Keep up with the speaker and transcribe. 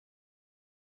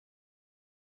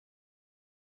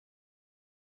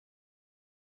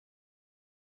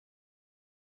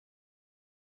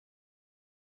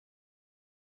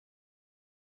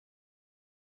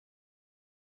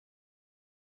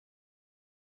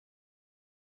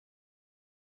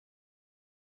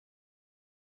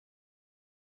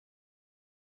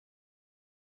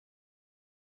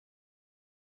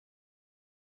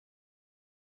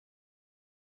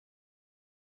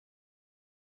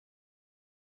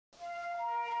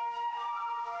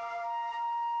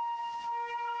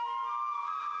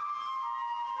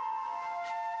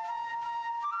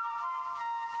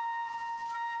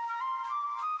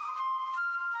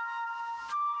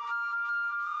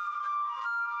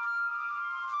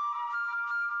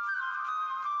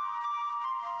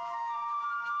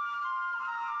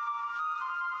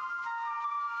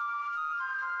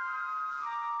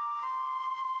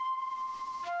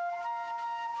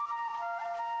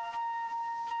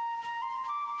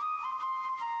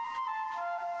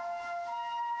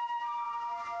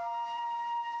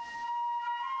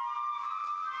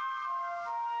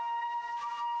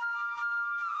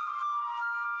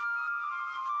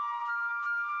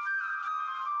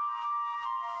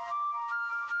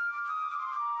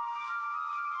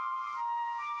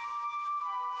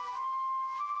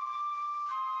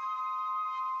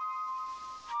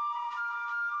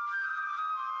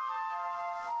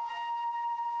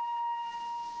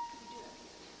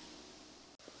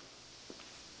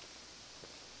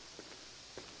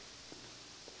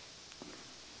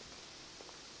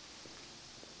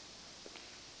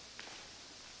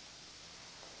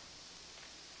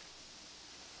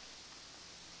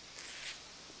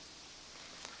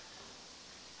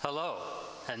Hello,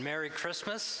 and Merry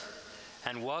Christmas,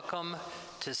 and welcome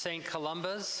to St.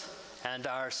 Columba's and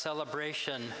our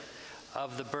celebration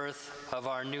of the birth of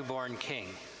our newborn King.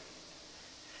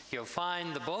 You'll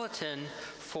find the bulletin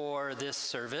for this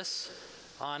service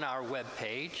on our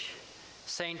webpage,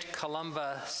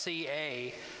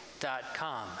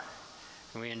 stcolumbaca.com.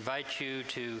 We invite you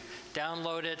to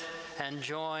download it and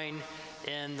join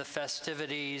in the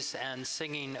festivities and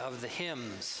singing of the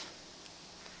hymns.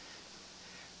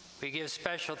 We give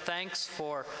special thanks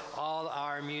for all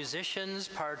our musicians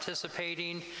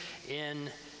participating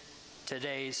in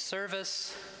today's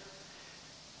service.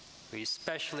 We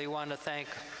especially want to thank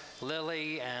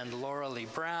Lily and Laura Lee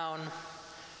Brown,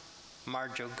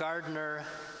 Marjo Gardner,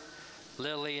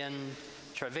 Lillian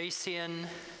Travasian,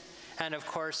 and of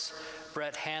course,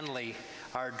 Brett Hanley,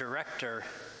 our director.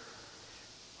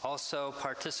 Also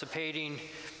participating,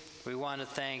 we want to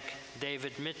thank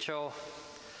David Mitchell,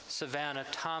 Savannah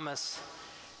Thomas,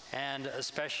 and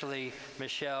especially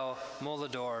Michelle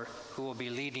Molador, who will be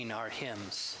leading our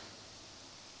hymns.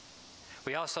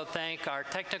 We also thank our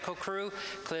technical crew,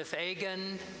 Cliff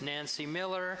Agan, Nancy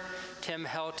Miller, Tim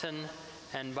Helton,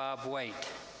 and Bob Waite.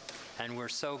 And we're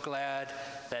so glad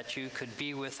that you could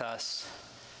be with us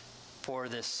for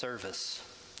this service.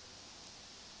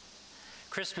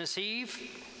 Christmas Eve,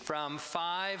 from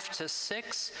 5 to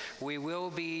 6, we will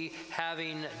be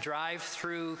having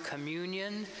drive-through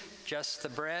communion, just the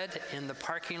bread, in the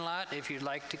parking lot. If you'd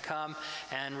like to come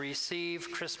and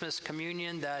receive Christmas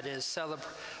communion that is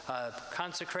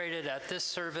consecrated at this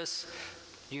service,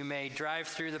 you may drive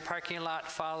through the parking lot,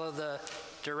 follow the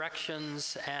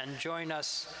directions, and join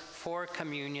us for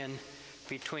communion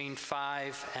between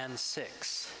 5 and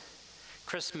 6.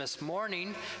 Christmas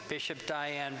morning, Bishop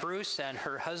Diane Bruce and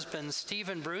her husband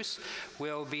Stephen Bruce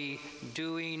will be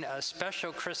doing a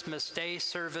special Christmas Day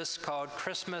service called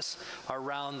Christmas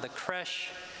Around the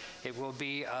Creche. It will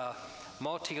be a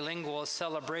multilingual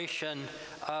celebration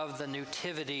of the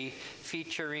Nativity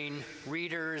featuring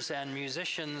readers and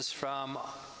musicians from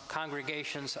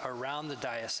congregations around the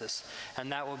diocese, and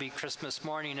that will be Christmas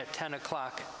morning at 10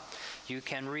 o'clock. You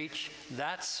can reach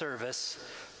that service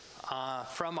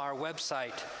from our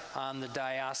website on the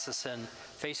diocesan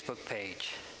Facebook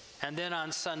page. And then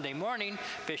on Sunday morning,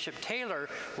 Bishop Taylor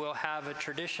will have a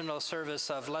traditional service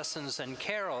of lessons and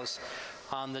carols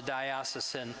on the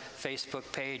diocesan Facebook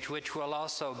page, which will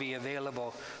also be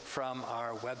available from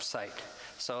our website.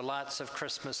 So lots of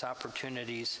Christmas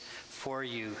opportunities for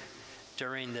you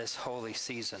during this holy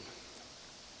season.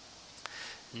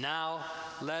 Now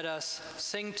let us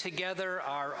sing together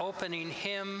our opening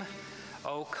hymn,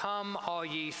 O Come All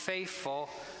Ye Faithful,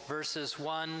 verses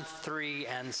 1, 3,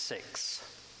 and 6.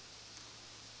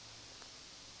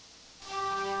 O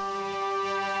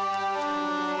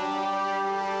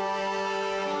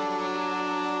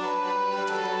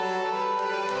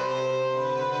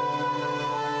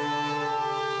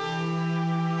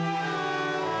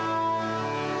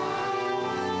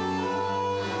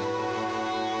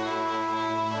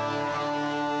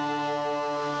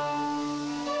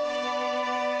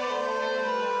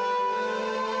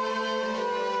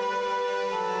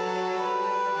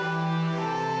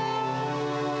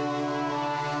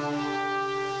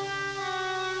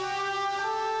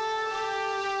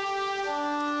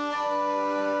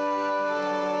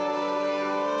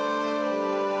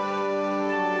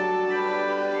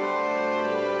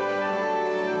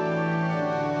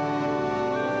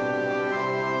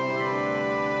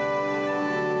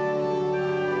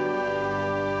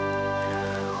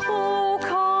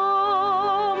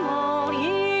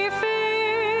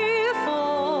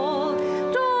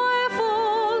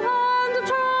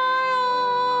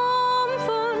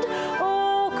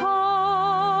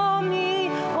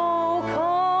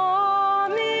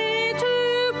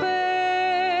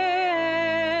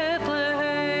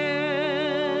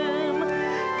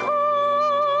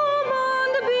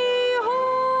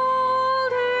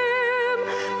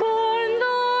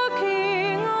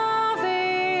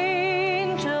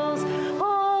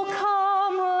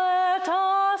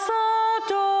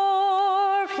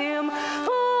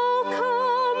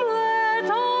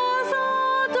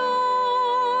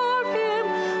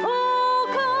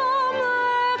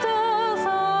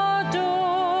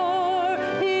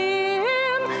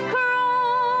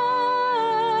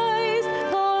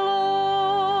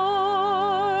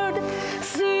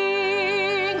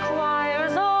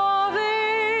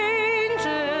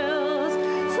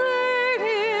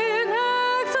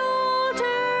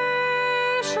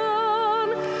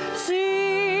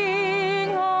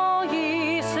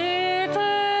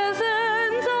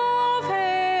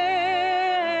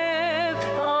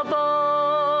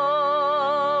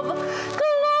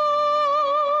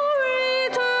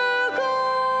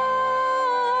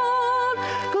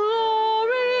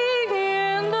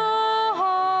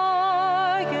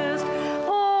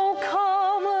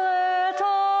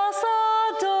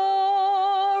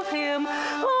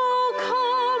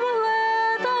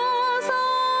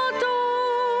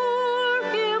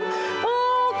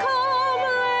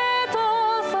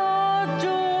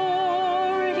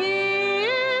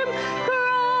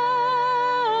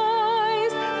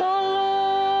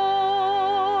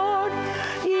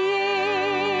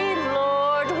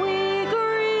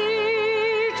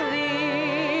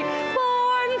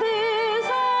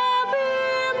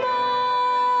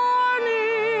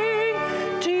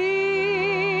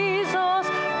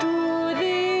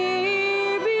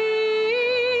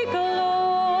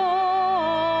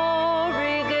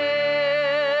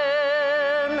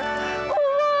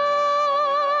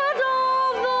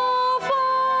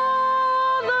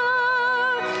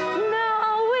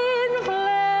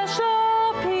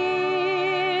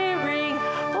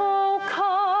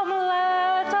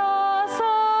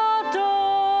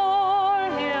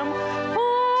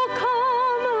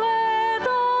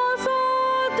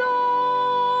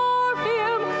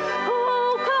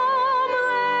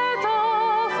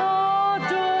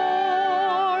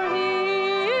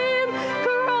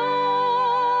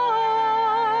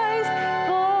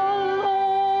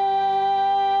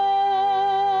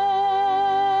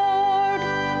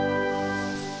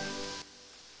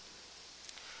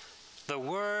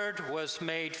was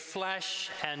made flesh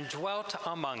and dwelt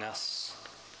among us.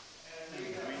 And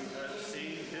we have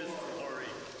seen his glory.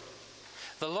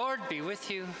 The Lord be with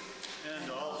you.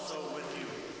 And also with you.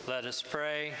 Let us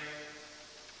pray.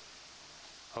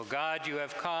 O God, you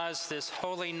have caused this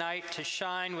holy night to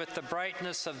shine with the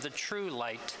brightness of the true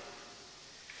light.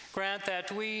 Grant that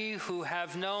we who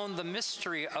have known the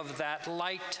mystery of that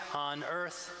light on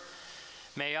earth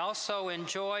may also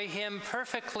enjoy him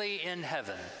perfectly in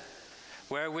heaven,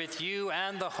 where with you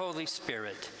and the Holy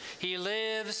Spirit he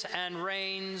lives and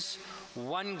reigns,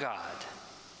 one God,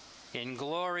 in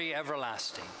glory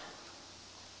everlasting.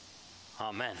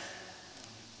 Amen.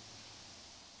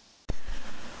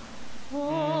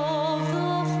 Of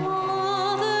the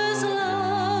Father's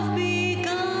love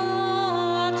begotten,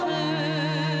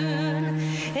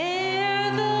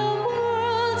 ere the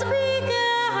worlds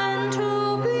began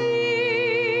to be,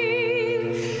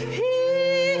 he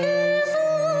is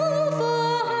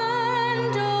Alpha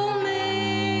and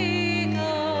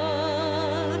Omega,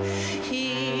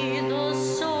 he the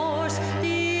source,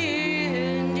 the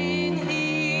ending,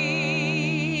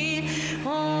 he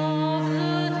of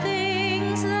the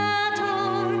things that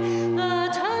are,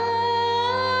 that have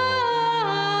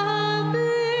been,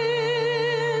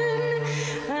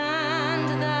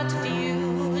 and that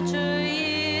future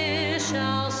years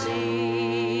shall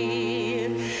see,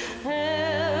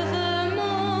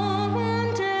 evermore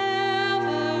and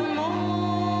evermore.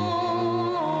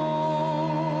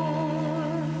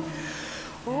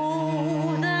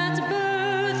 Oh, that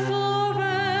birth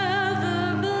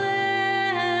forever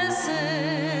blessed,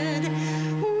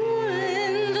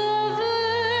 when the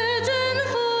Virgin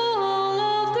full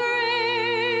of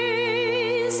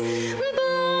grace,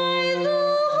 by the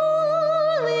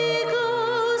Holy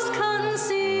Ghost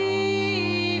conceiving,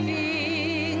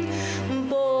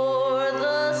 bore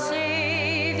the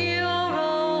Savior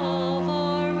of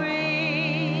our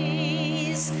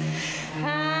race,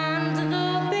 and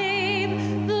the babe,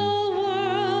 the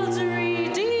world's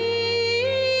Redeemer,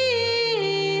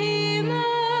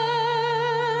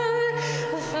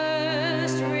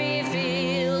 first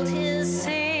revealed his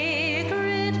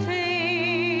sacred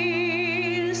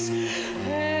face,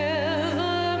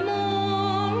 evermore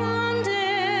and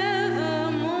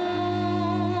evermore.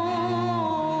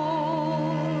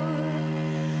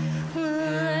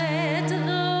 Let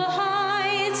the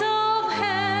heights of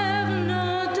heaven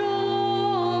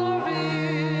adore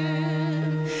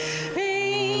him.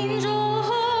 Angel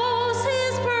hosts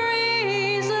his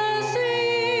praises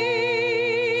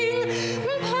sing.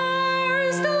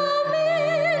 Powers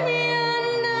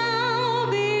dominion now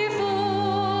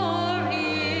before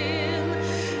him,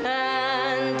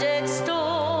 and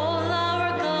extol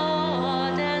our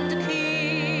God and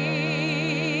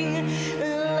King.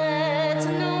 Let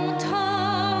no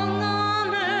tongue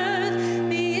on earth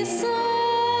be silent,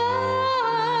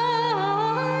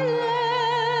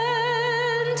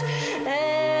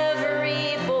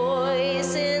 every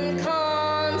voice in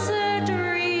concert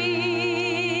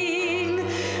ring,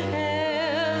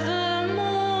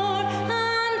 evermore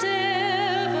and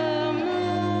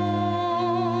evermore.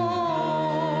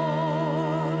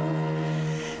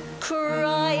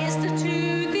 Christ, to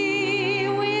thee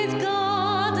with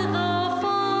God the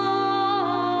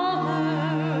Father,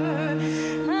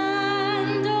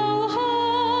 and O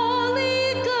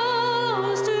Holy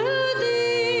Ghost to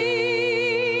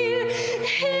thee,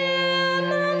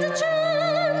 hymn and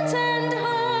chant and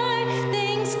high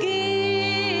thanksgiving,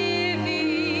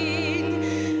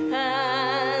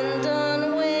 and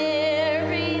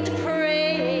unwearied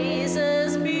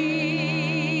praises be.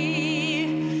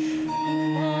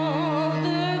 All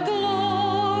the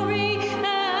glory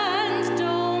and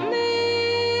dominion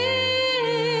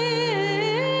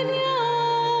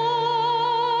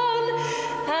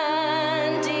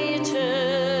and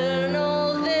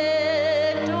eternal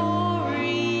victory,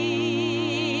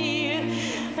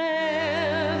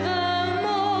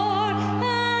 evermore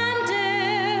and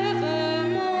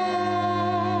evermore.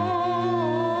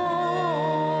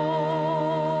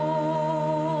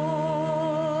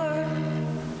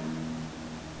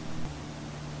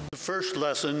 The first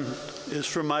lesson is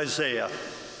from Isaiah.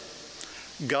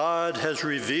 God has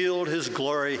revealed his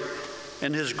glory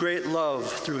and his great love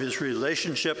through his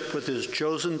relationship with his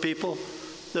chosen people,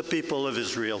 the people of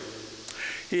Israel.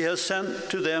 He has sent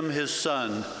to them his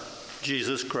Son,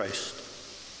 Jesus Christ.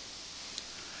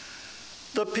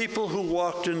 The people who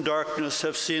walked in darkness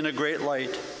have seen a great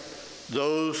light.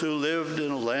 Those who lived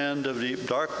in a land of deep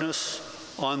darkness,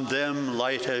 on them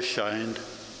light has shined.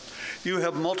 You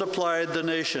have multiplied the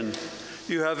nation.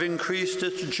 You have increased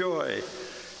its joy.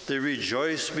 They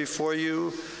rejoice before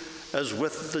you as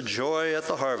with the joy at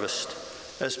the harvest,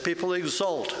 as people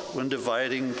exult when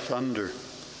dividing plunder.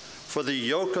 For the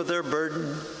yoke of their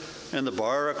burden and the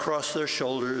bar across their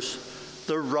shoulders,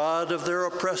 the rod of their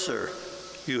oppressor,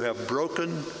 you have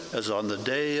broken as on the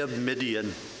day of Midian.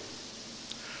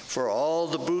 For all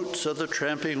the boots of the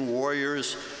tramping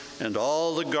warriors and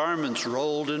all the garments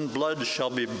rolled in blood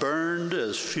shall be burned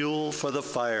as fuel for the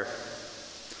fire.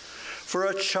 For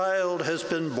a child has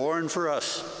been born for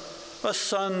us, a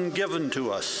son given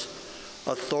to us.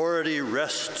 Authority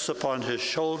rests upon his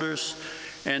shoulders,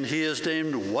 and he is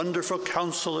named Wonderful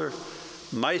Counselor,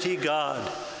 Mighty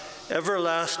God,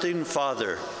 Everlasting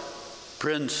Father,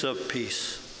 Prince of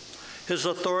Peace. His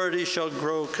authority shall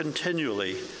grow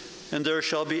continually, and there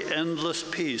shall be endless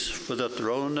peace for the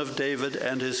throne of David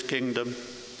and his kingdom.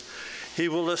 He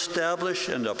will establish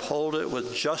and uphold it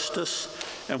with justice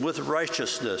and with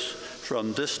righteousness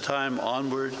from this time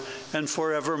onward and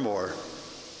forevermore.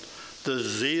 The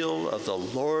zeal of the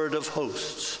Lord of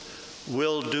hosts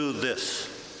will do this.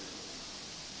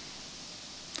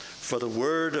 For the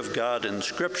word of God in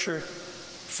Scripture,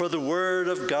 for the word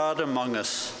of God among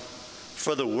us,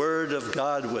 for the word of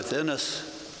God within us,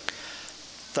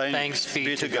 thanks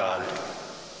be to God.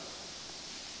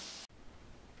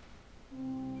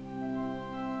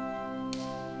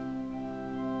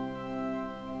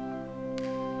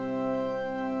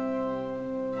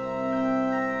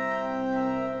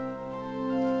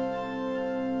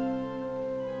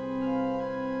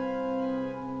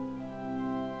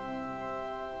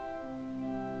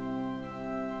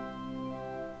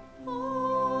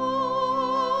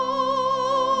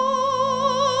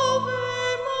 Ave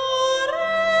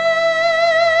Maria.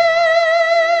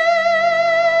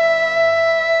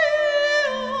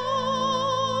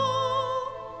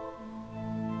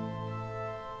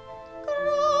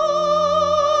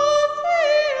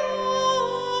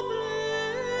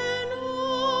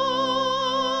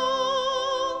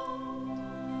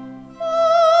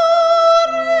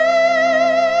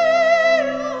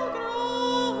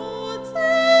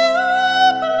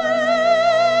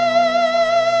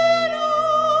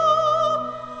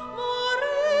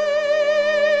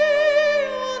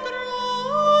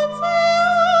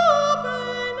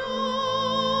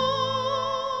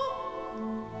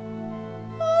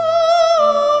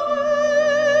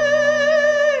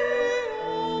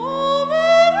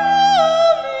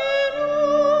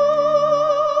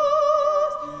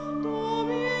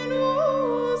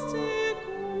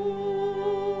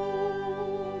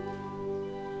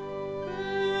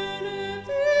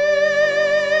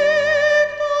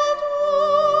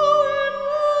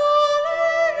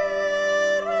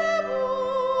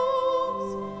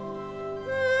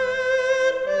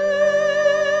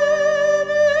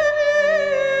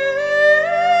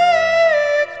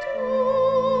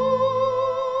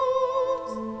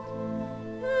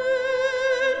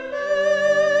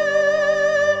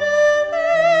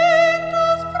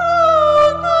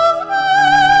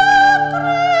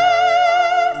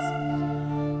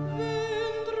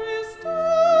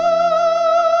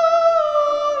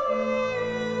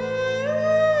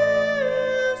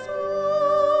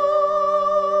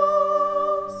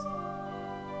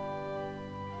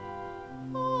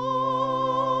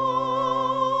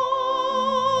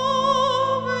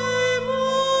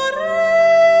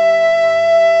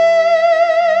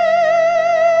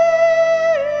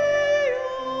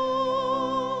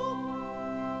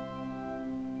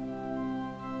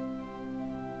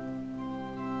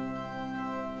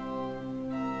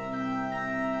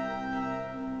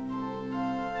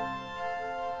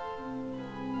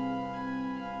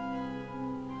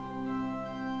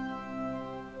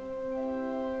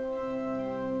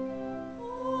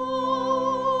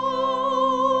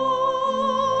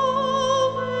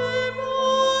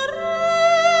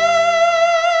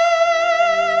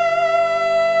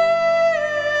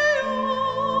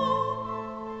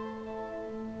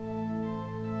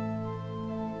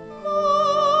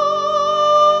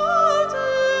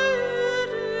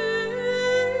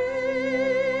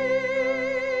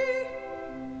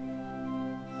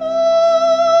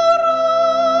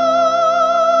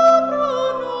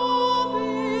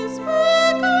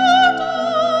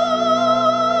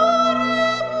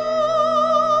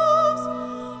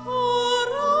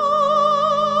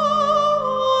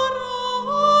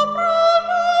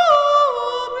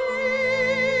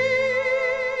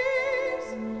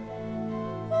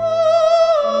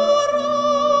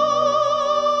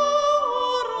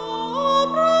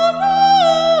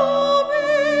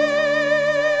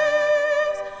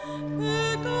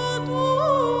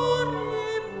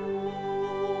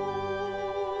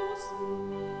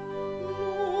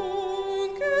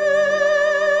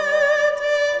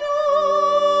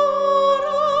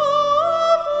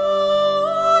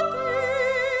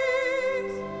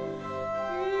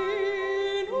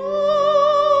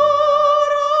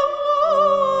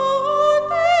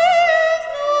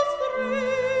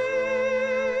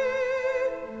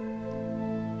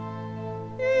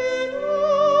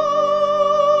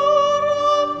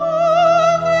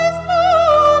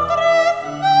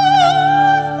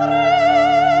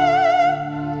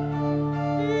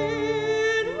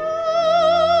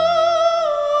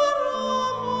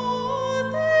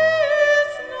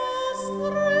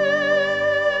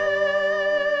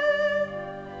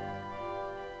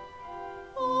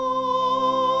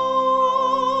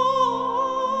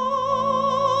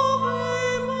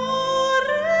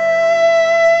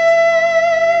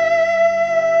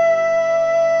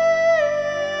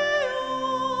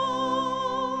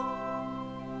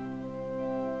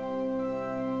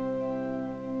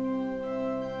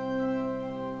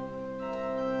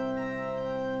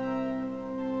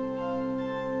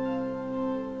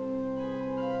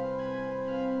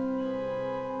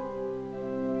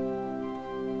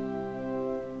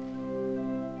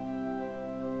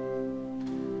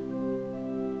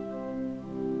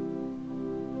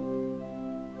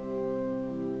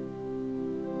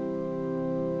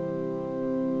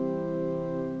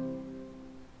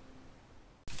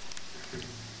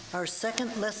 Our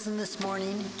second lesson this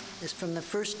morning is from the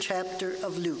first chapter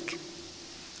of Luke.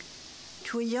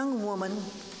 To a young woman,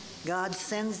 God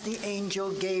sends the angel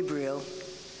Gabriel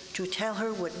to tell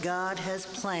her what God has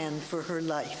planned for her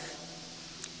life.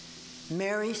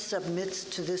 Mary submits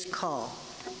to this call.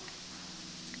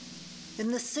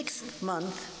 In the 6th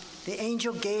month, the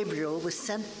angel Gabriel was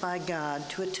sent by God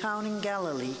to a town in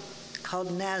Galilee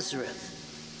called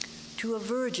Nazareth, to a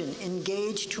virgin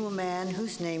engaged to a man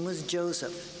whose name was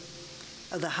Joseph,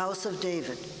 of the house of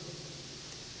David.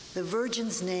 The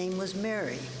virgin's name was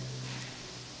Mary.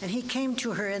 And he came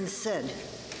to her and said,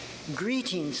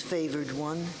 "Greetings, favored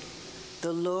one,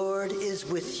 the Lord is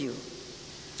with you."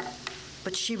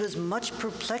 But she was much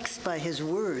perplexed by his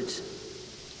words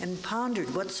and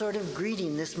pondered what sort of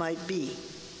greeting this might be.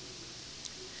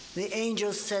 The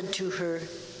angel said to her,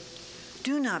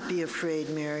 "Do not be afraid,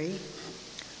 Mary,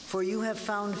 for you have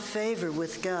found favor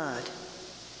with God.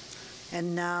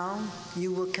 And now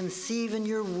you will conceive in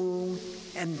your womb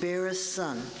and bear a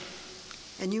son,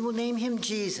 and you will name him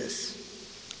Jesus.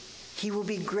 He will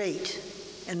be great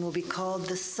and will be called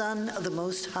the Son of the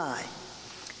Most High,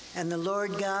 and the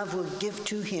Lord God will give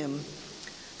to him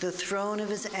the throne of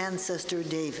his ancestor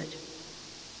David.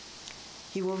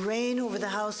 He will reign over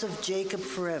the house of Jacob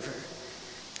forever,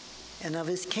 and of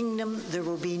his kingdom there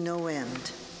will be no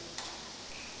end."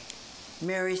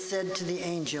 Mary said to the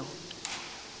angel,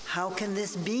 "How can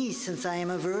this be, since I am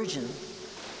a virgin?"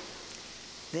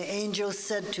 The angel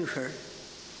said to her,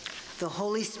 "The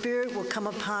Holy Spirit will come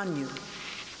upon you,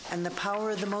 and the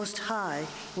power of the Most High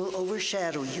will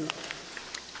overshadow you.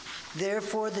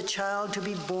 Therefore, the child to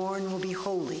be born will be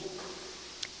holy.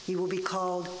 He will be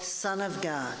called Son of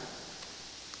God.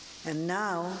 And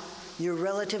now, your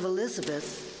relative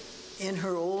Elizabeth, in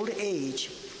her old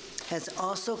age, has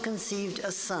also conceived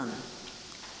a son.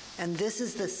 And this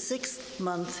is the 6th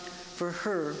month for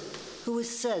her who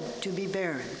is said to be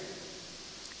barren.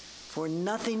 For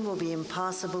nothing will be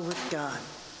impossible with God."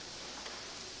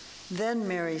 Then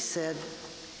Mary said,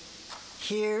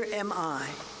 "Here am I,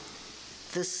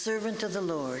 the servant of the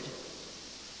Lord.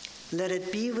 Let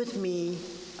it be with me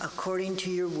according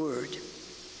to your word."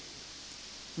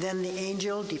 Then the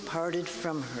angel departed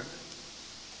from her.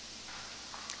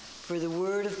 For the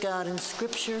word of God in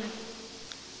Scripture,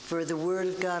 for the word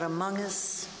of God among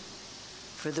us,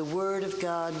 for the word of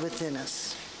God within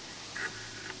us.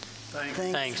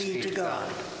 Thanks be to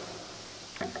God.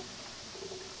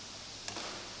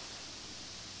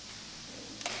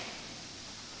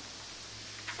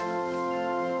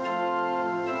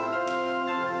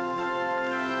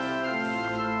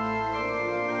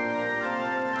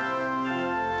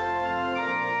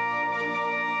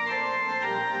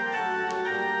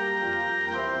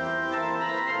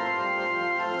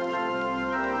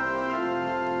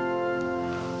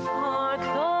 Hark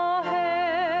the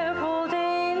herald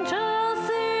angels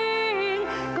sing,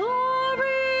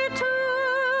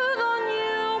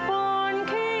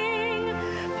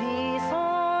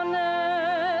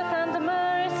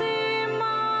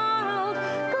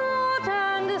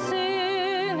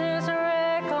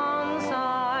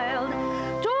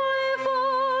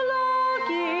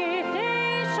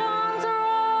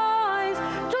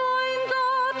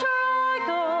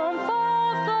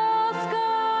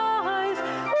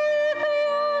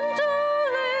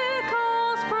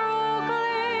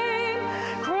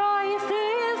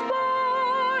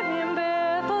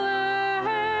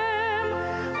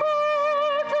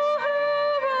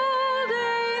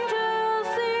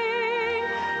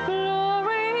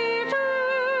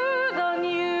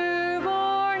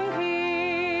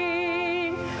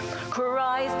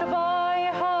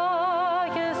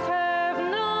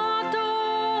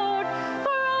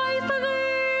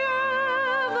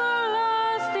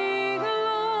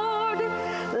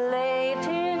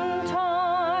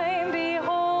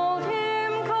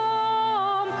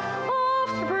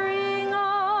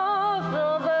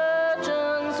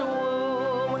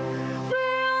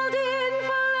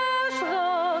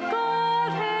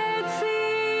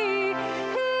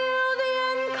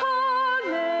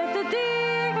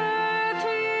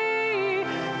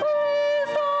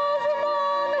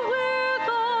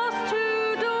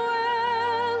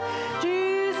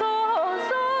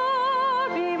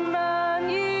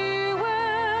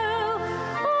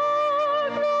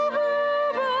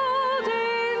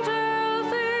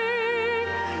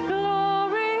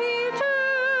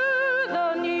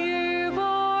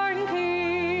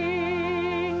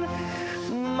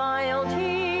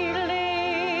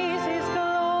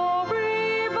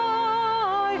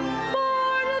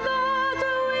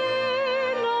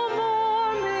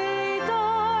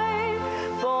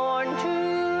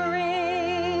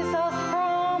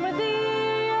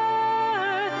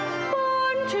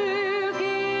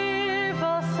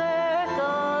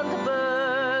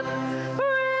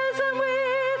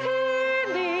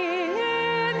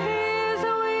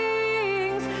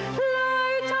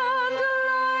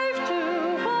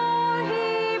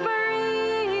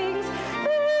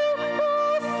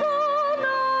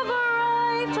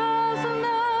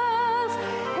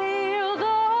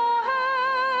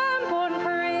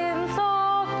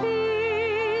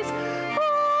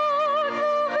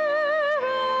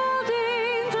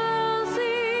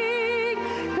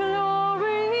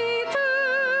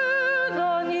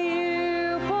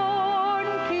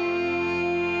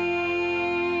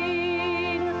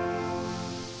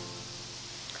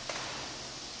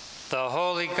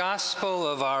 Gospel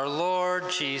of our Lord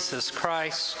Jesus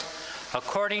Christ,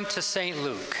 according to St.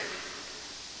 Luke.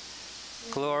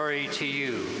 Glory to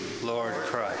you, Lord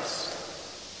Christ.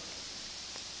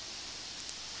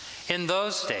 In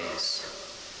those days,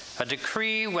 a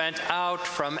decree went out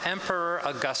from Emperor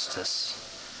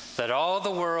Augustus that all the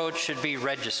world should be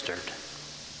registered.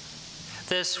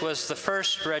 This was the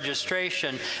first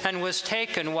registration and was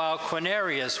taken while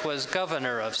Quirinius was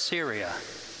governor of Syria.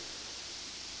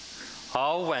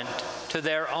 All went to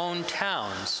their own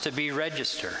towns to be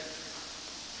registered.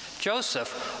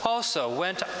 Joseph also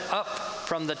went up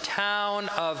from the town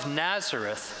of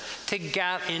Nazareth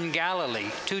in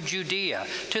Galilee to Judea,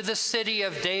 to the city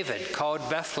of David called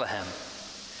Bethlehem,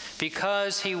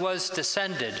 because he was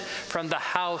descended from the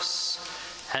house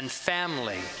and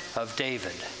family of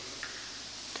David.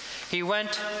 He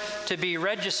went to be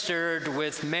registered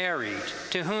with Mary,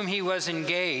 to whom he was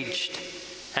engaged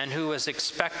and who was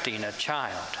expecting a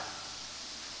child.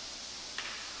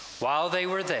 While they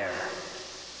were there,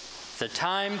 the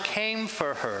time came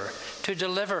for her to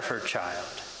deliver her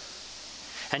child.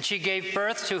 And she gave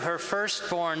birth to her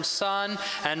firstborn son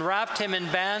and wrapped him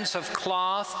in bands of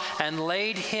cloth and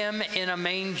laid him in a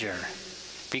manger,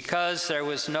 because there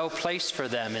was no place for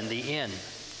them in the inn.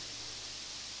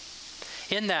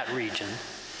 In that region,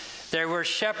 there were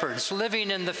shepherds living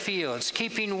in the fields,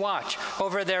 keeping watch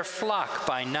over their flock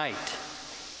by night.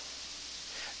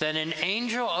 Then an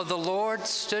angel of the Lord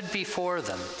stood before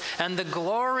them, and the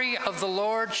glory of the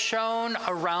Lord shone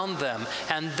around them,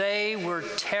 and they were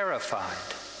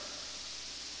terrified.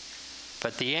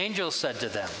 But the angel said to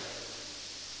them,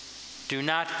 "Do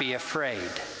not be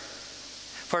afraid.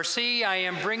 For see, I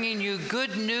am bringing you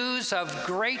good news of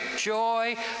great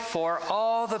joy for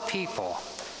all the people.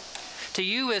 To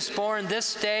you is born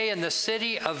this day in the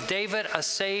city of David a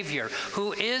Savior,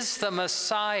 who is the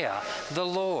Messiah, the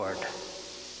Lord.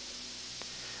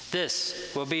 This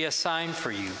will be a sign for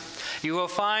you. You will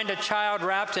find a child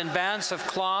wrapped in bands of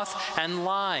cloth and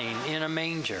lying in a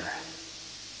manger."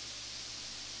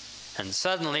 And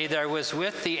suddenly there was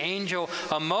with the angel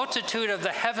a multitude of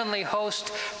the heavenly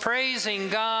host, praising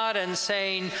God and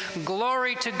saying,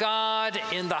 "Glory to God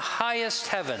in the highest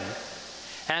heaven,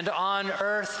 and on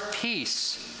earth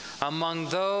peace among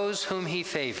those whom he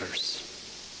favors."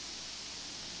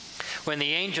 When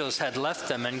the angels had left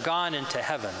them and gone into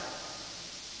heaven,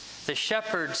 the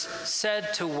shepherds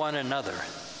said to one another,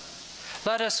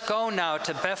 "Let us go now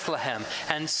to Bethlehem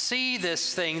and see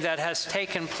this thing that has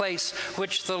taken place,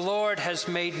 which the Lord has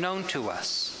made known to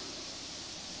us."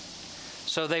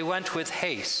 So they went with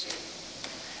haste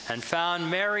and found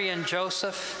Mary and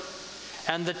Joseph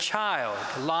and the child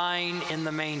lying in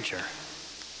the manger.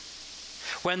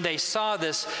 When they saw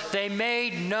this, they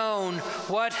made known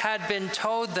what had been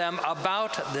told them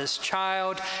about this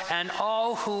child, and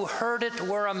all who heard it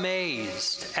were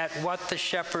amazed at what the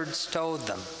shepherds told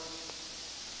them.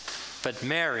 But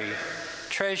Mary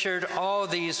treasured all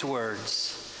these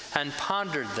words and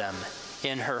pondered them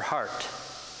in her heart.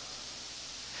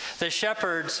 The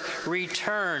shepherds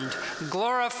returned,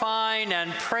 glorifying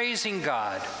and praising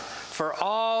God for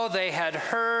all they had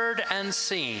heard and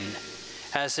seen,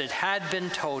 as it had been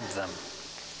told them.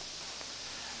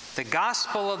 The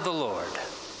Gospel of the Lord.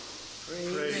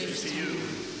 Praise to you,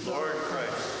 Lord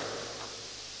Christ.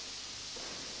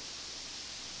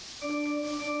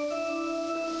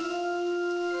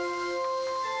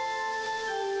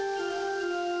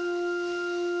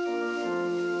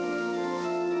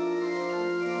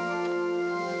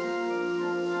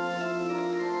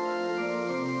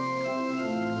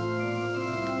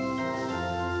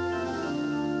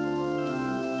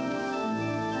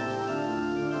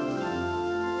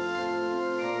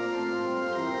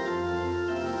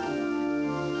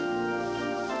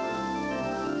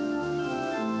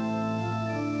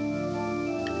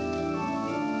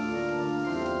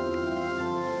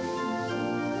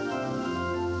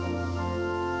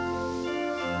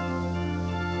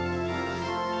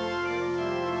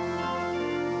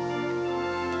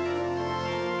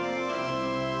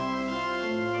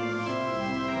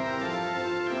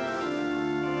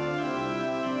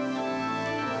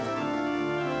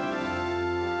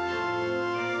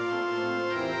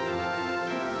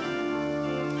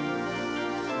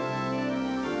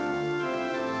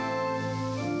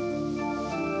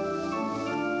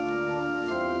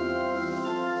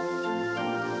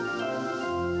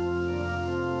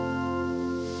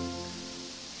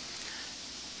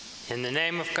 In the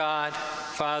name of God,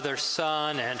 Father,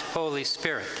 Son, and Holy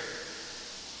Spirit.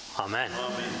 Amen.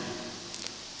 Amen.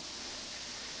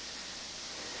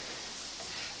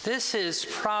 This is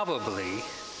probably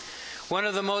one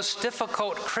of the most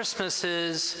difficult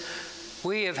Christmases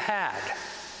we have had.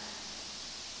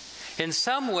 In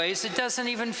some ways, it doesn't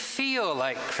even feel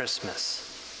like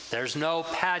Christmas. There's no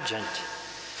pageant.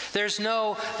 There's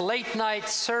no late-night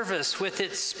service with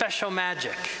its special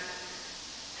magic.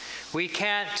 We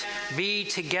can't be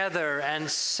together and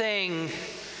sing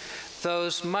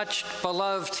those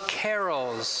much-beloved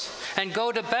carols and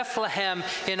go to Bethlehem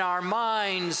in our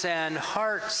minds and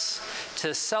hearts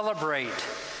to celebrate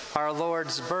our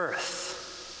Lord's birth.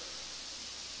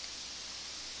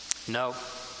 No,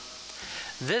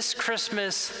 this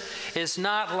Christmas is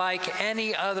not like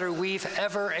any other we've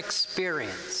ever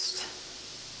experienced.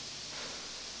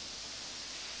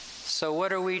 So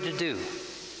what are we to do?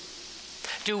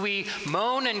 Do we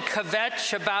moan and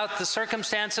kvetch about the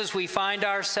circumstances we find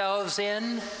ourselves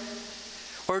in?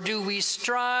 Or do we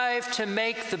strive to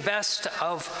make the best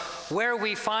of where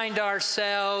we find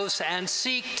ourselves and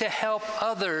seek to help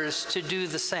others to do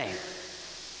the same?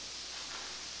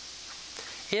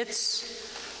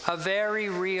 It's a very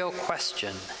real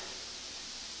question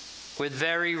with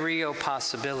very real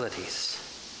possibilities.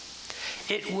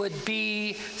 It would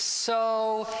be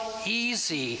so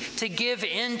easy to give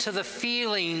in to the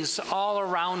feelings all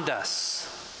around us,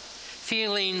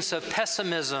 feelings of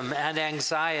pessimism and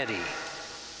anxiety.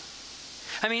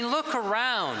 I mean, look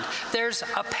around. There's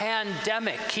a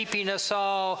pandemic keeping us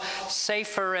all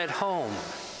safer at home.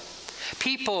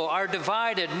 People are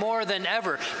divided more than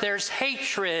ever. There's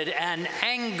hatred and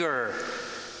anger,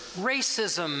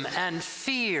 racism and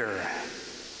fear.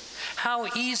 How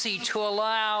easy to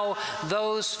allow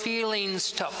those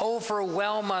feelings to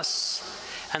overwhelm us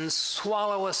and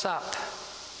swallow us up.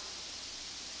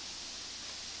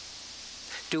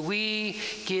 Do we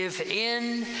give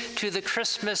in to the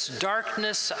Christmas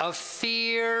darkness of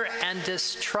fear and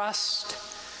distrust,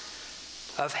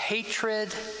 of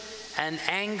hatred and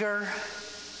anger?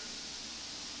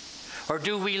 Or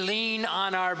do we lean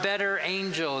on our better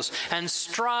angels and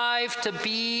strive to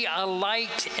be a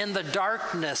light in the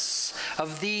darkness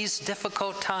of these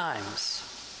difficult times?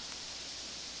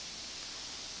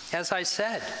 As I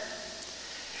said,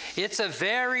 it's a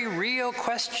very real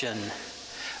question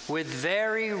with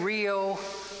very real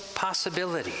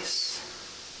possibilities.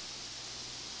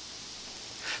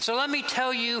 So let me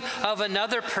tell you of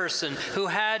another person who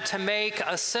had to make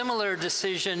a similar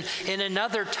decision in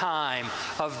another time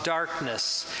of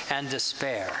darkness and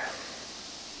despair.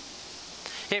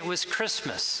 It was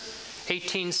Christmas,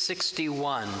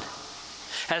 1861.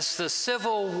 As the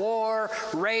Civil War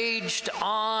raged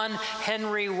on,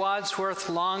 Henry Wadsworth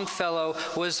Longfellow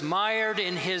was mired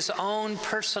in his own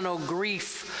personal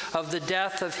grief of the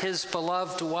death of his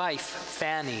beloved wife,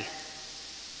 Fanny.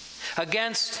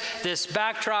 Against this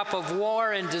backdrop of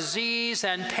war and disease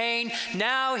and pain,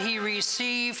 now he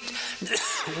received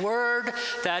word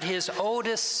that his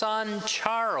oldest son,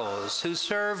 Charles, who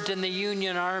served in the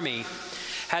Union Army,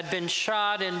 had been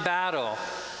shot in battle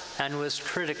and was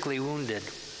critically wounded.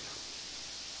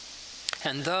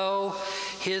 And though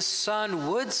his son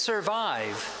would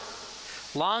survive,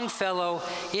 Longfellow,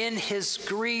 in his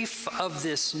grief of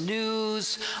this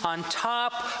news, on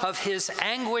top of his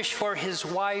anguish for his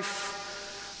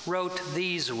wife, wrote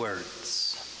these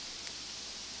words: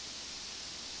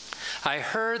 I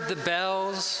heard the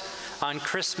bells on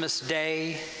Christmas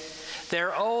Day,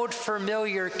 their old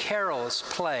familiar carols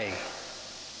play,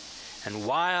 and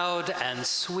wild and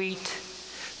sweet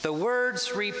the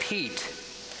words repeat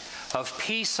of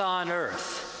peace on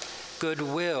earth,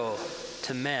 goodwill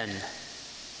to men.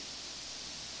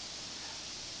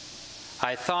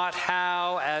 I thought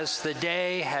how, as the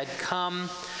day had come,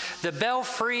 the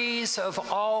belfries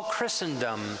of all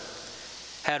Christendom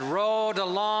had rolled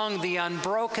along the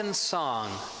unbroken song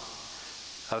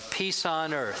of peace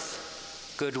on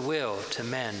earth, goodwill to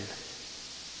men.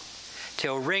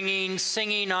 Till ringing,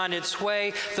 singing on its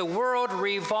way, the world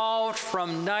revolved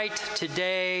from night to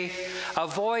day, a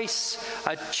voice,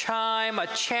 a chime, a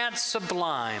chant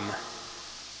sublime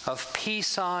of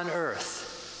peace on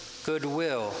earth,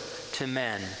 goodwill to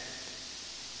men.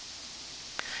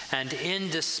 And in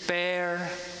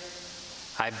despair,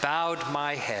 I bowed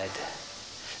my head.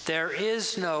 There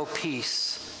is no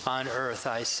peace on earth,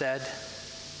 I said,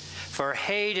 for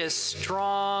hate is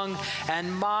strong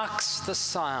and mocks the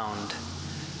sound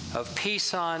of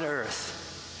peace on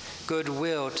earth,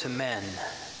 goodwill to men.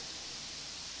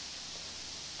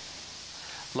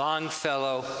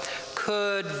 Longfellow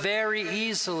could very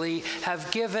easily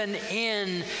have given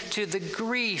in to the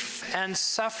grief and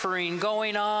suffering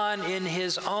going on in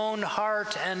his own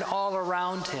heart and all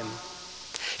around him.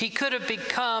 He could have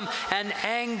become an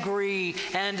angry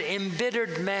and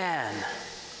embittered man.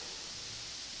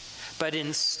 But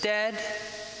instead,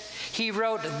 He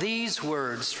wrote these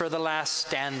words for the last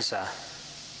stanza.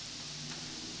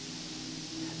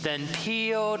 Then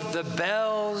pealed the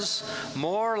bells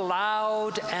more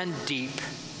loud and deep.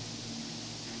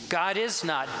 God is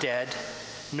not dead,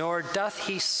 nor doth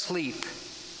he sleep.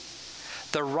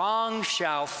 The wrong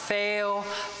shall fail,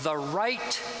 the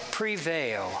right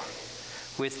prevail,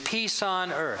 with peace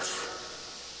on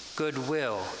earth,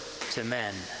 goodwill to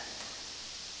men.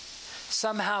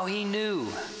 Somehow he knew.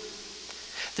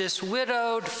 This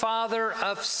widowed father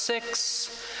of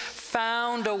 6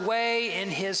 found a way in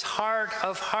his heart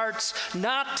of hearts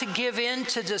not to give in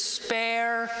to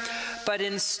despair, but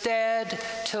instead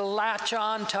to latch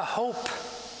on to hope.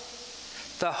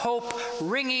 The hope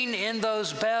ringing in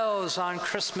those bells on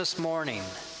Christmas morning.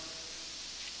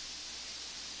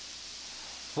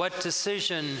 What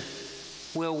decision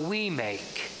will we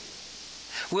make?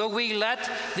 Will we let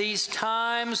these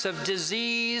times of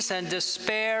disease and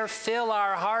despair fill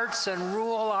our hearts and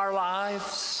rule our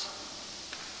lives?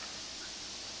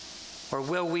 Or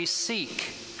will we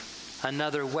seek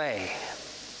another way?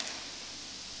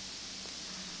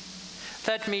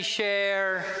 Let me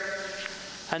share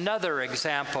another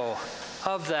example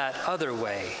of that other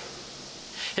way.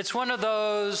 It's one of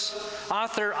those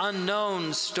author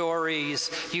unknown stories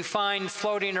you find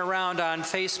floating around on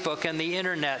Facebook and the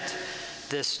internet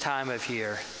this time of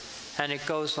year. And it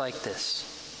goes like this.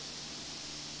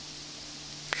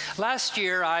 Last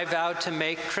year, I vowed to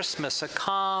make Christmas a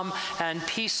calm and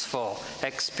peaceful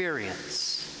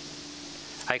experience.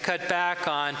 I cut back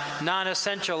on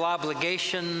non-essential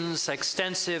obligations,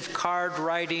 extensive card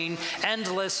writing,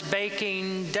 endless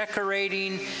baking,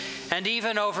 decorating, and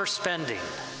even overspending.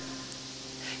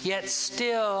 Yet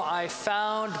still I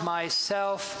found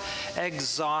myself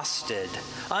exhausted,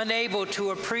 unable to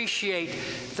appreciate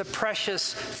the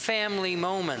precious family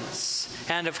moments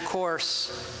and, of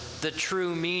course, the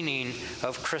true meaning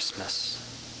of Christmas.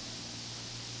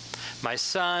 My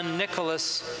son,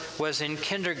 Nicholas, was in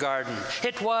kindergarten.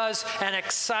 It was an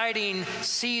exciting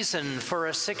season for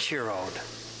a 6-year-old.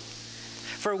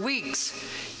 For weeks,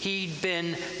 he'd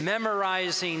been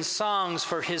memorizing songs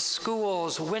for his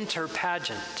school's winter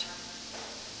pageant.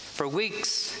 For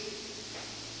weeks,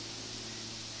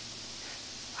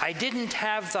 I didn't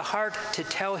have the heart to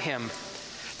tell him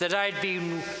that I'd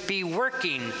be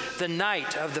working the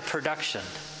night of the production.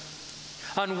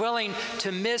 Unwilling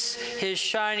to miss his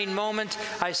shining moment,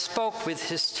 I spoke with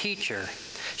his teacher.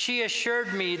 She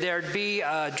assured me there'd be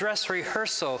a dress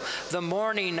rehearsal the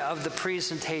morning of the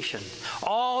presentation.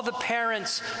 All the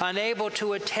parents unable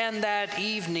to attend that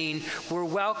evening were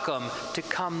welcome to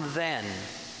come then.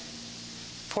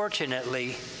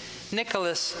 Fortunately,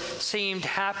 Nicholas seemed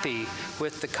happy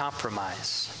with the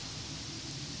compromise.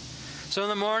 So in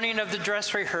the morning of the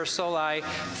dress rehearsal, I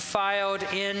filed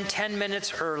in 10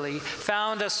 minutes early,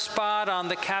 found a spot on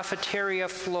the cafeteria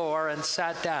floor, and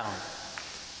sat down.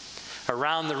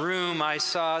 Around the room, I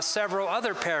saw several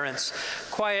other parents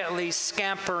quietly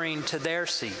scampering to their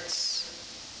seats.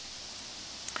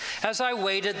 As I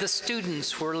waited, the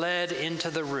students were led into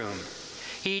the room.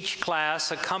 Each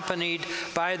class, accompanied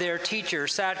by their teacher,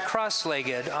 sat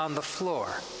cross-legged on the floor.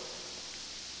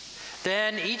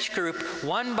 Then each group,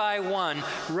 one by one,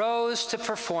 rose to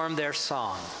perform their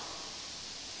song.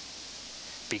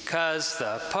 Because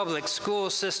the public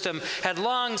school system had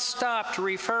long stopped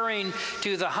referring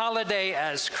to the holiday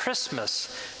as Christmas,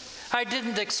 I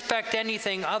didn't expect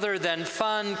anything other than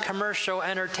fun commercial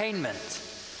entertainment,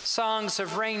 songs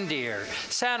of reindeer,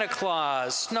 Santa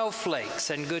Claus,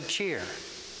 snowflakes, and good cheer.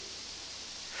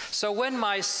 So when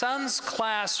my son's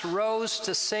class rose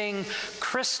to sing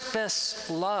Christmas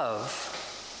Love,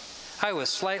 I was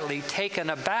slightly taken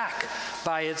aback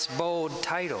by its bold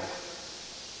title.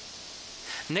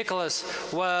 Nicholas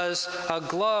was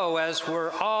aglow, as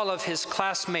were all of his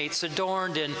classmates,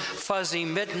 adorned in fuzzy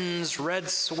mittens, red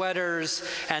sweaters,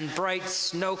 and bright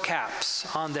snow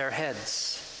caps on their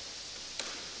heads.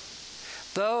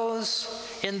 Those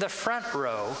in the front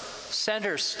row,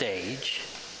 center stage,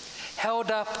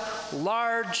 held up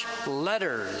large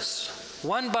letters,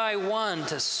 one by one,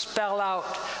 to spell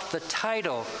out the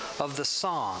title of the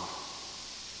song.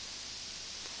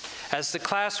 As the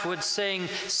class would sing,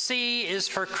 C is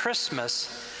for Christmas,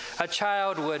 a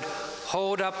child would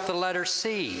hold up the letter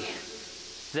C.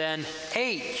 Then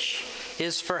H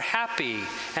is for happy,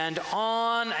 and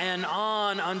on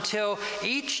until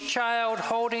each child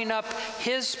holding up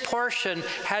his portion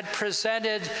had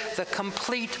presented the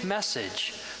complete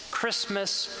message,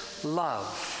 Christmas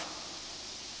Love.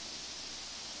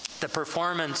 The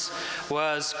performance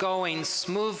was going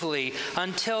smoothly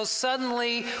until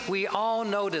suddenly we all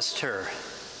noticed her.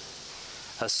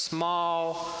 a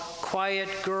small, quiet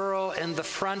girl in the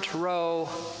front row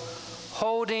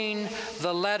holding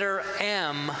the letter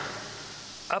M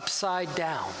upside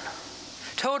down.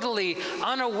 Totally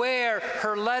unaware,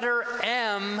 her letter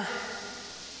M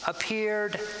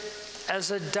appeared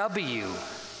as a W.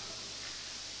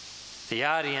 The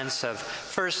audience of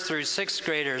 1st through 6th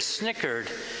graders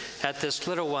snickered at this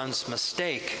little one's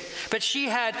mistake. But she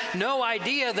had no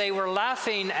idea they were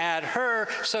laughing at her,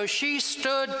 so she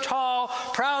stood tall,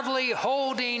 proudly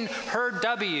holding her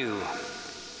W.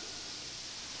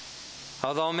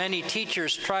 Although many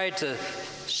teachers tried to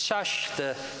shush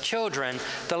the children,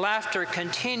 the laughter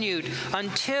continued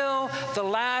until the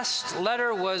last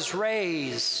letter was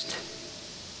raised,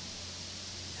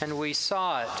 and we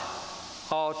saw it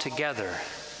all together.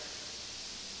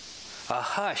 A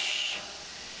hush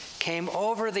came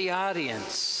over the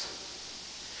audience,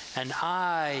 and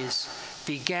eyes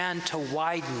began to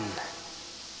widen.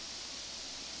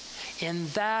 In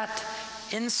that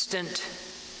instant,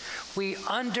 we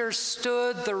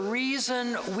understood the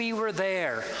reason we were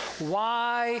there,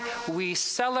 why we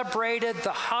celebrated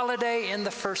the holiday in the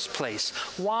first place,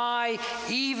 why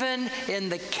even in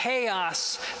the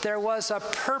chaos there was a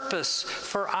purpose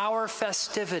for our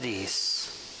festivities.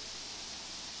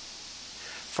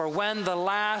 For when the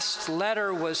last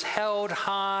letter was held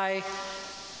high,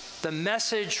 the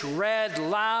message read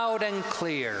loud and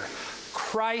clear: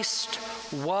 Christ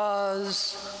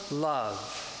was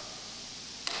love.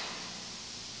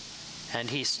 And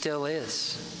he still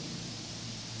is.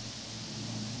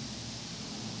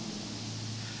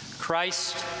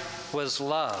 Christ was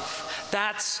love.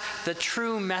 That's the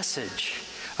true message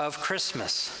of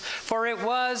Christmas. For it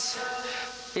was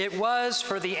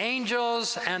for the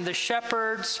angels and the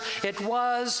shepherds, it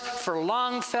was for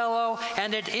Longfellow,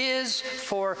 and it is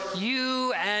for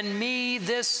you and me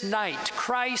this night.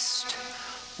 Christ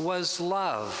was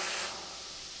love.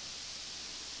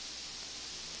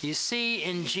 You see,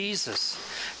 in Jesus,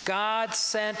 God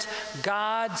sent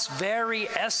God's very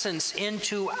essence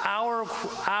into our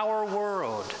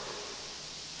world.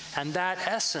 And that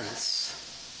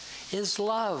essence is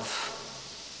love.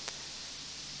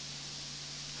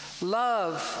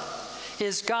 Love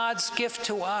is God's gift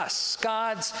to us,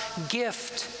 God's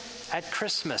gift at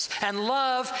Christmas. And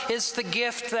love is the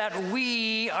gift that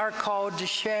we are called to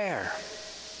share.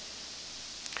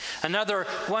 Another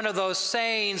one of those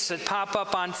sayings that pop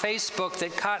up on Facebook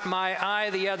that caught my eye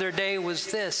the other day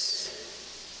was this: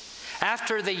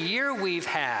 after the year we've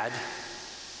had,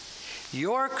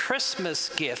 your Christmas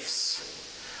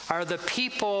gifts are the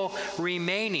people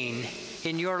remaining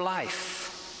in your life.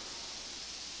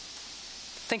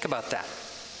 Think about that.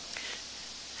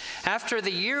 After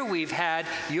the year we've had,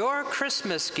 your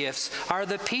Christmas gifts are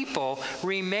the people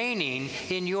remaining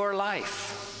in your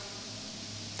life.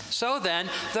 So then,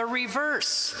 the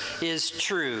reverse is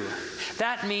true.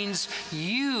 That means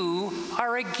you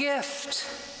are a gift,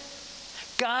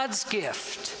 God's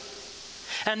gift.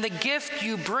 And the gift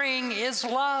you bring is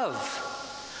love,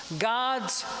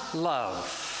 God's love.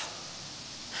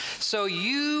 So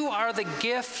you are the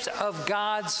gift of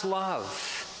God's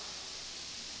love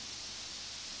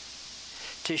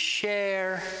to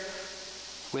share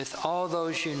with all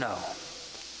those you know.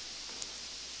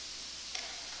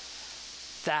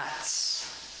 That's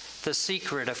the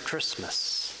secret of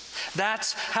Christmas.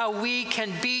 That's how we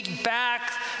can beat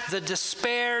back the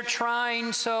despair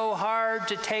trying so hard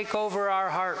to take over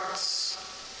our hearts.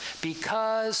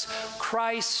 Because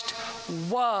Christ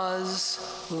was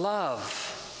love.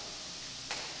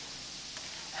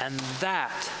 And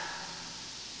that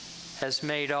has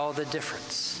made all the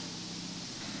difference.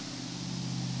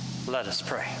 Let us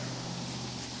pray.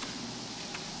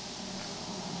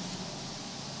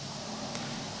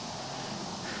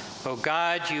 O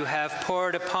God, you have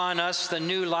poured upon us the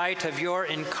new light of your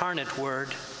incarnate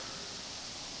word.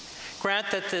 Grant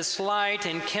that this light,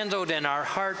 enkindled in our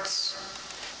hearts,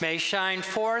 may shine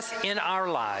forth in our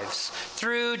lives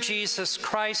through Jesus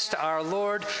Christ our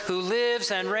Lord, who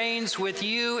lives and reigns with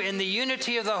you in the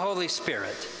unity of the Holy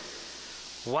Spirit,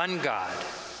 one God,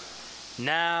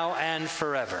 now and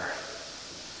forever.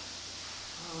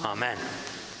 Amen.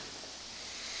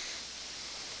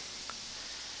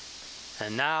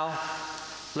 And now,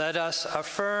 let us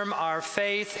affirm our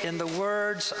faith in the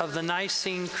words of the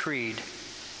Nicene Creed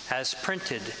as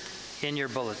printed in your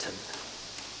bulletin.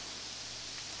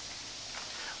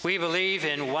 We believe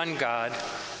in one God,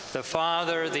 the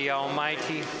Father, the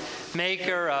Almighty,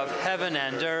 maker of heaven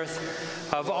and earth,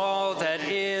 of all that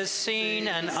is seen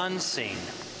and unseen.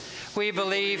 We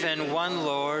believe in one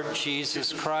Lord,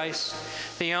 Jesus Christ,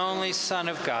 the only Son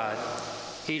of God,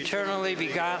 eternally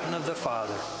begotten of the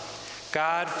Father,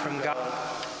 God from God,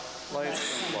 light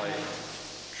from light,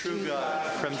 true God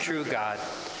from true God,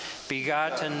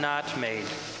 begotten, not made,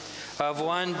 of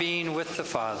one being with the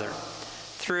Father.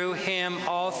 Through him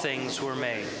all things were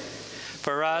made.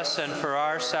 For us and for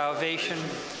our salvation,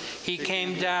 he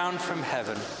came down from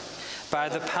heaven. By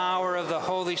the power of the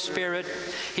Holy Spirit,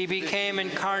 he became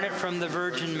incarnate from the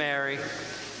Virgin Mary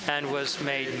and was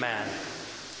made man.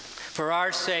 For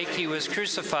our sake, he was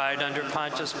crucified under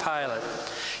Pontius Pilate.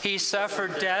 He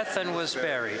suffered death and was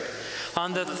buried.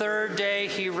 On the third day,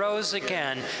 he rose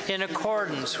again in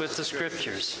accordance with the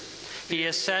Scriptures. He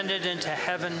ascended into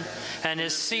heaven and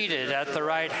is seated at the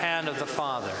right hand of the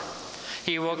Father.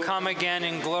 He will come again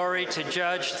in glory to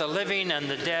judge the living and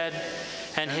the dead,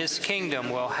 and his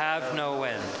kingdom will have no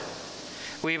end.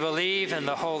 We believe in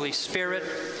the Holy Spirit,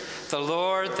 the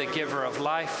Lord, the giver of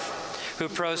life, who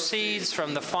proceeds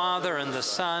from the Father and the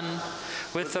Son.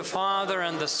 With the Father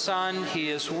and the Son, he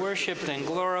is worshiped and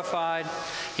glorified.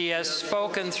 He has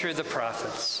spoken through the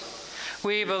prophets.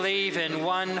 We believe in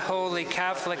one holy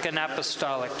Catholic and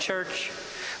Apostolic Church.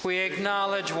 We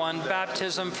acknowledge one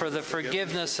baptism for the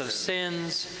forgiveness of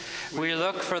sins. We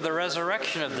look for the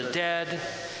resurrection of the dead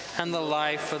and the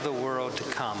life of the world to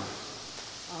come.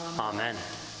 Amen.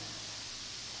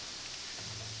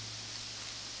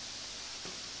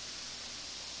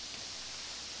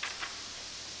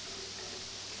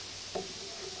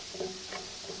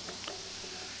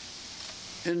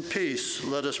 In peace,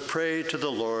 let us pray to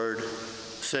the Lord,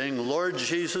 saying, Lord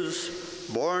Jesus,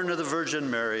 born of the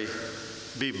Virgin Mary,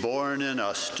 be born in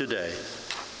us today.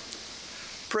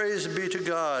 Praise be to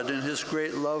God in his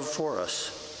great love for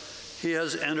us. He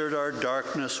has entered our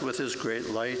darkness with his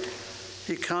great light.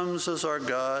 He comes as our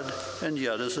God and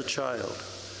yet as a child.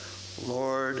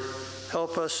 Lord,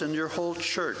 help us in your whole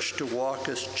church to walk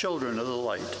as children of the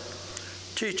light.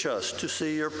 Teach us to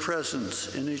see your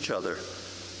presence in each other,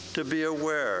 to be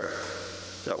aware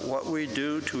that what we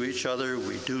do to each other,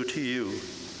 we do to you.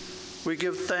 We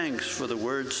give thanks for the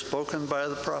words spoken by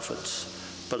the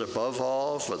prophets, but above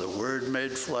all for the Word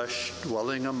made flesh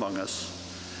dwelling among us.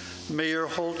 May your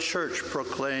whole church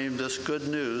proclaim this good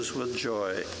news with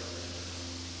joy.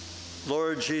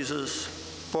 Lord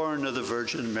Jesus, born of the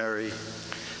Virgin Mary,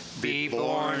 be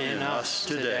born in us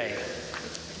today.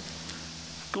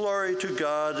 Glory to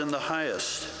God in the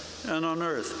highest, and on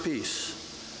earth peace.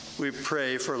 We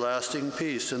pray for lasting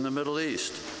peace in the Middle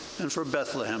East and for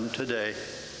Bethlehem today.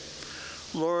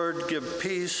 Lord, give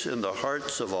peace in the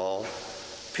hearts of all,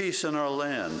 peace in our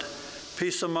land,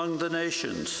 peace among the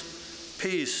nations,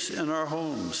 peace in our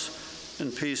homes,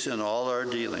 and peace in all our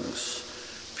dealings.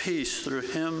 Peace through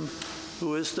him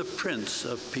who is the Prince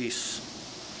of Peace.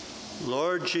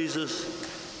 Lord Jesus,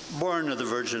 born of the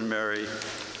Virgin Mary,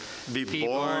 be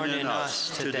born in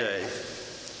us today.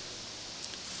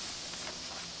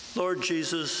 Lord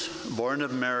Jesus, born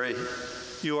of Mary,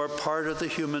 you are part of the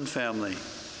human family.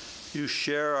 You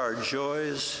share our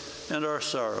joys and our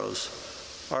sorrows,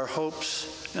 our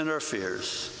hopes and our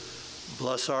fears.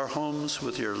 Bless our homes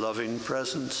with your loving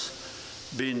presence.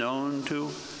 Be known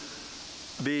to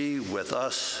be with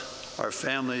us, our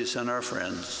families, and our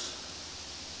friends.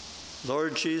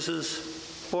 Lord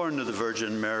Jesus, born of the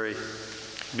Virgin Mary,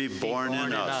 be born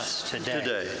in us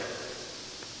today.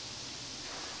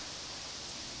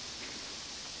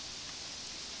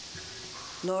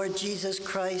 Lord Jesus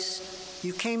Christ,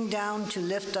 you came down to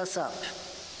lift us up.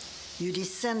 You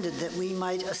descended that we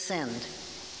might ascend.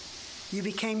 You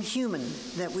became human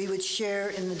that we would share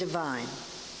in the divine.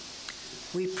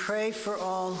 We pray for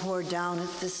all who are down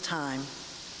at this time.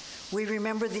 We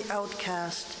remember the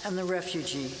outcast and the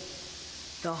refugee,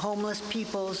 the homeless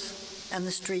peoples and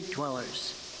the street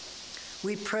dwellers.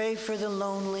 We pray for the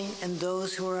lonely and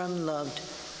those who are unloved,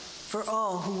 for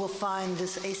all who will find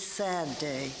this a sad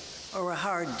day or a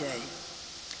hard day.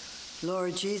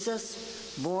 Lord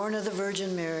Jesus, born of the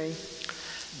Virgin Mary,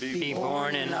 be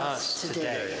born in us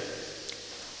today.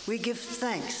 We give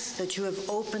thanks that you have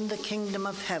opened the kingdom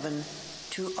of heaven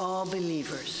to all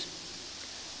believers.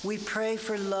 We pray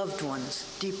for loved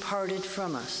ones departed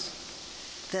from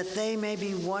us, that they may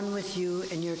be one with you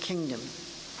in your kingdom.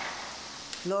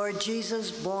 Lord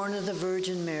Jesus, born of the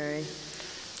Virgin Mary,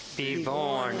 be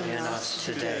born in us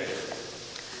today.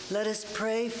 Let us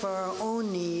pray for our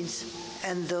own needs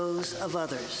and those of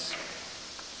others.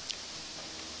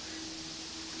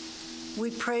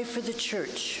 We pray for the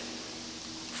church,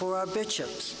 for our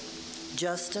bishops,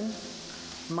 Justin,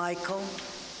 Michael,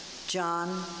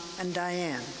 John, and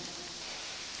Diane,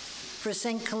 for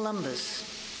St. Columba's,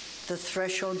 the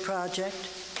Threshold Project,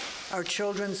 our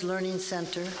Children's Learning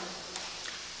Center,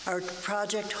 our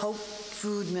Project Hope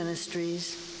Food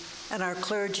Ministries, and our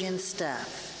clergy and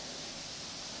staff.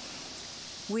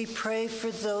 We pray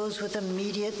for those with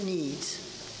immediate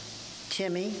needs: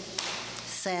 Timmy,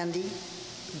 Sandy,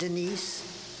 Denise,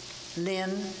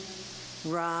 Lynn,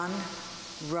 Ron,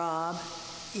 Rob,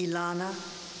 Ilana,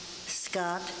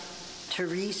 Scott,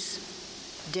 Therese,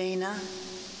 Dana,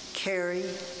 Carrie,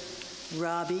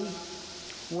 Robbie,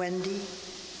 Wendy,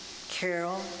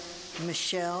 Carol,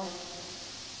 Michelle,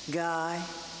 Guy,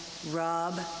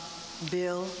 Rob,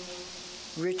 Bill,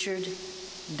 Richard,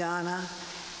 Donna,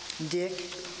 Dick,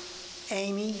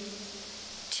 Amy,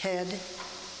 Ted,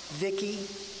 Vicky,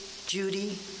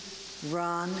 Judy,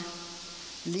 Ron,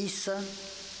 Lisa,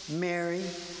 Mary,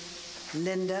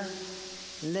 Linda,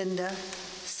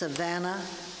 Savannah,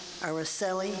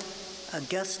 Araceli,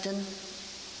 Augustine,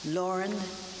 Lauren,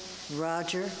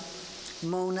 Roger,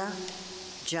 Mona,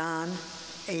 John,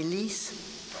 Elise,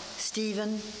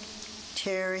 Stephen,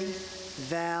 Terry,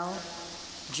 Val,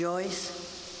 Joyce,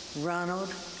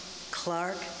 Ronald,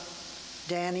 Clark,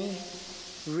 Danny,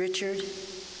 Richard,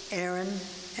 Aaron,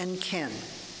 and Ken.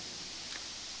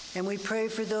 And we pray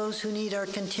for those who need our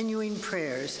continuing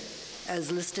prayers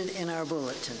as listed in our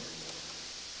bulletin.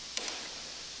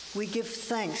 We give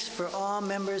thanks for all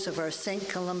members of our St.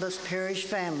 Columba's Parish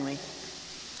family,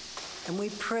 and we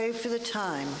pray for the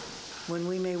time when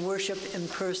we may worship in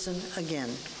person again.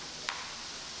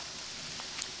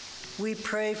 We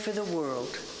pray for the world,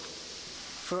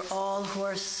 for all who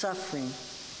are suffering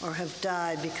or have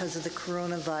died because of the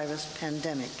coronavirus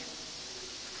pandemic,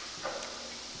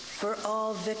 for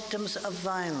all victims of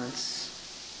violence,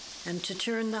 and to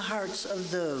turn the hearts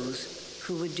of those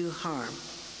who would do harm,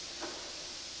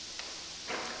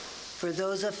 for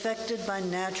those affected by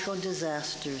natural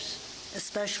disasters,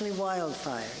 especially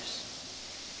wildfires,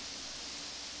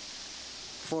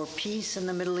 for peace in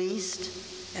the Middle East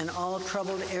and all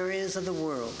troubled areas of the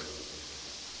world,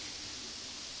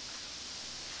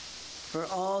 for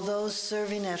all those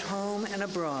serving at home and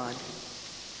abroad: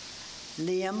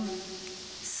 Liam,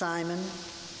 Simon,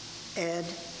 Ed,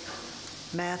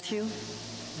 Matthew,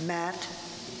 Matt,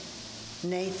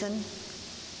 Nathan,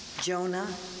 Jonah,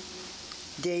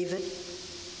 David,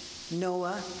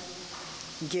 Noah,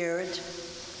 Garrett,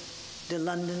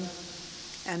 DeLondon,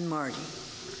 and Marty.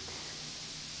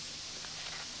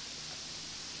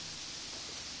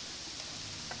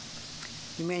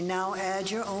 You may now add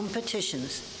your own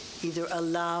petitions, either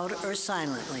aloud or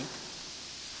silently.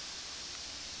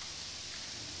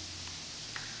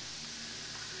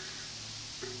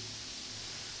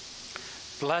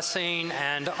 Blessing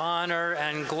and honor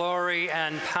and glory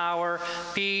and power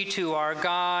be to our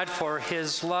God for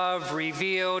his love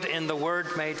revealed in the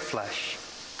Word made flesh.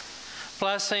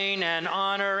 Blessing and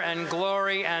honor and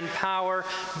glory and power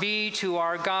be to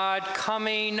our God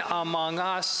coming among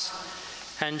us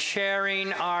and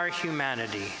sharing our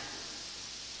humanity.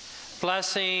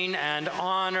 Blessing and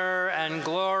honor and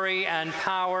glory and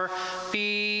power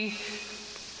be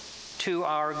to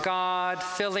our God,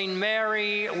 filling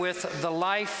Mary with the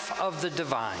life of the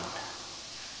divine.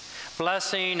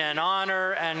 Blessing and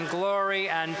honor and glory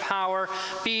and power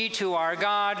be to our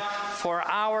God for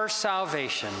our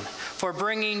salvation, for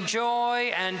bringing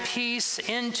joy and peace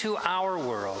into our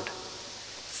world.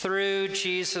 Through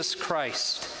Jesus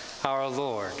Christ, our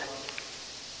Lord.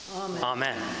 Amen.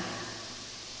 Amen.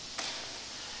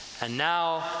 And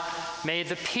now, may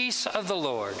the peace of the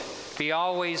Lord be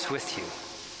always with you.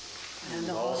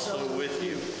 And also with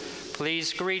you.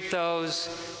 Please greet those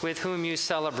with whom you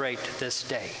celebrate this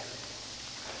day.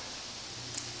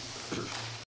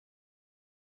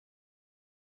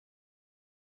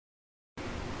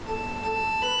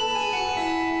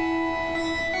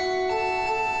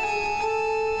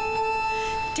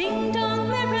 Ding dong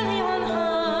merrily on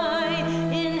high,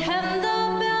 in heaven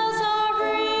the bells are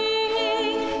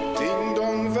ringing. Ding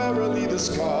dong, verily the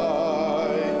sky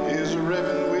is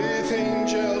riven with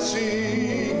angels singing.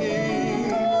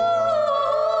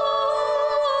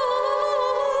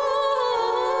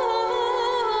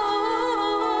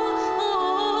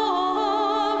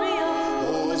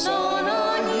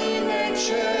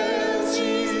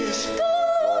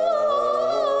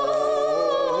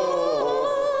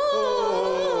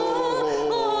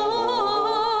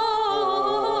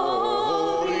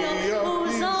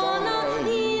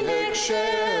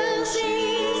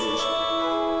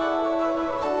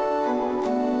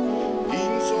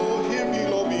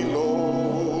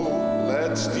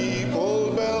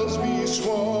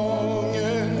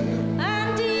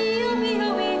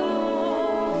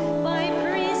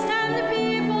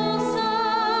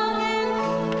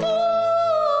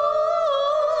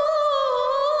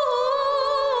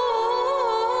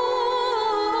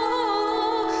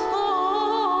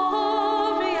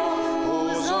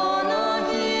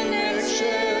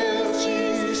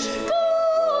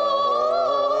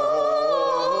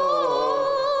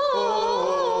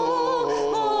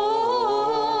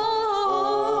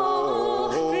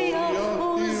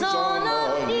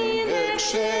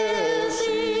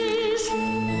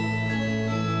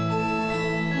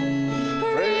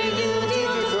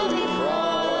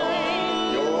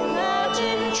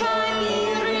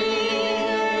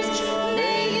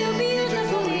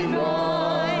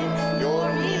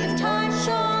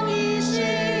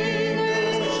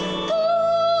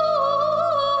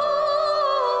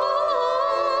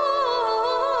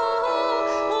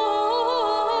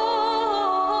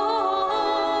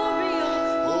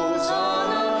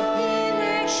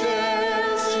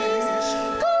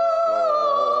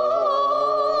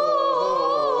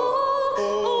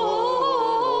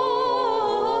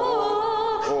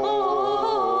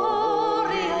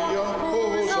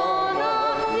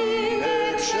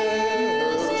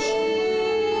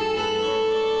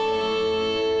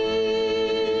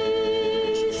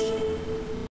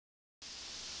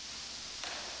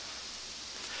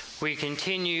 We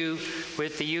continue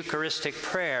with the Eucharistic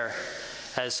prayer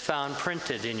as found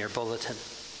printed in your bulletin.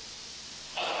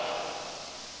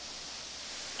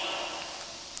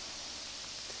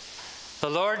 The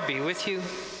Lord be with you.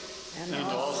 And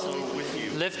also with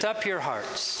you. Lift up your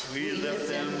hearts. We lift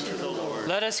them to the Lord.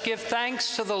 Let us give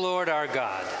thanks to the Lord our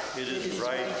God. It is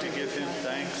right to give him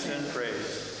thanks and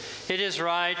praise. It is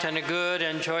right and a good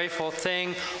and joyful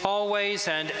thing, always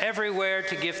and everywhere,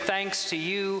 to give thanks to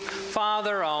you,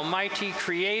 Father Almighty,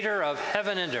 creator of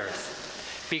heaven and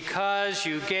earth, because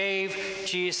you gave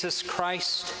Jesus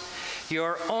Christ,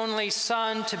 your only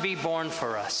Son, to be born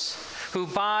for us, who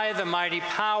by the mighty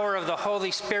power of the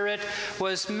Holy Spirit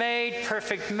was made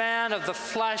perfect man of the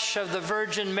flesh of the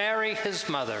Virgin Mary, his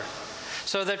mother,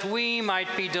 so that we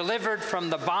might be delivered from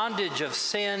the bondage of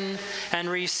sin and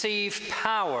receive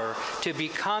power to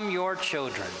become your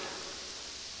children.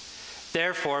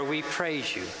 Therefore we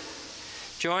praise you,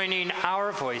 joining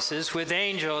our voices with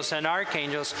angels and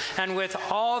archangels and with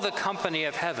all the company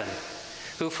of heaven,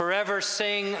 who forever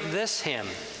sing this hymn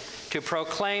to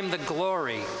proclaim the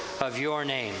glory of your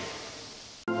name.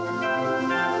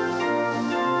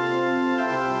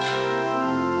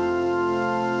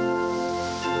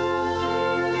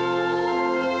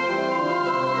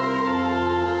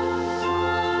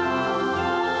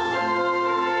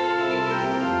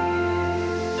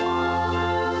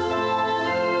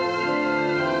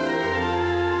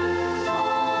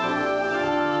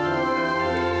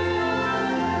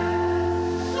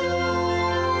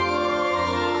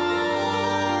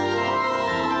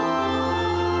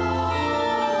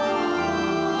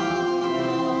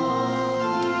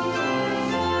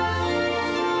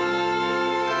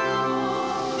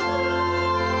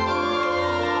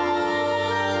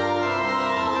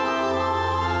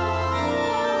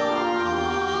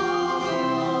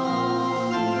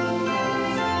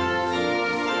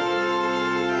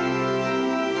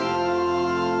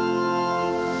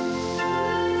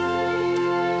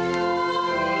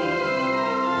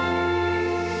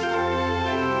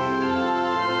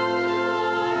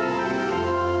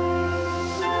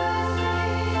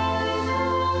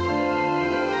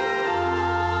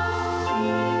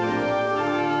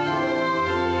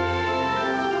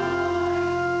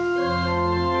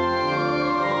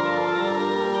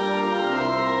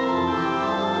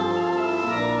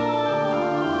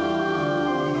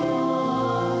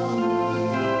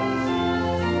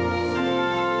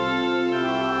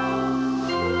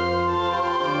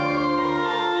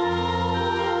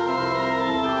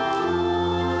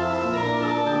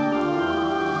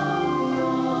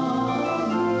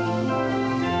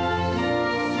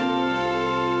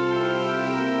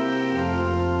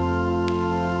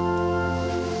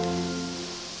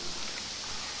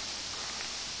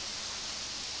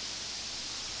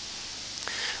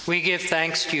 We give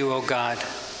thanks to you, O God,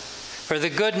 for the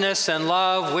goodness and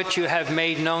love which you have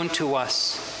made known to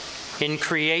us in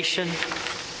creation,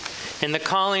 in the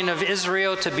calling of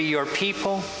Israel to be your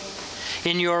people,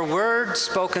 in your word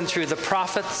spoken through the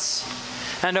prophets,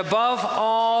 and above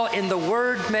all in the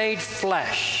Word made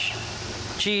flesh,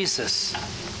 Jesus,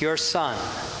 your Son.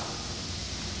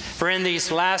 For in these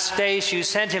last days you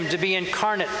sent him to be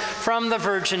incarnate from the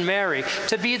Virgin Mary,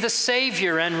 to be the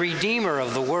Savior and Redeemer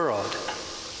of the world.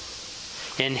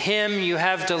 In him you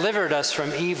have delivered us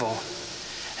from evil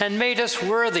and made us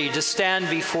worthy to stand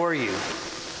before you.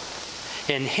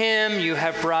 In him you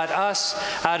have brought us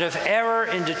out of error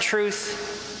into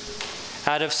truth,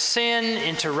 out of sin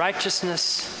into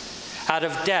righteousness, out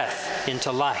of death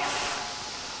into life.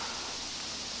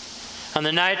 On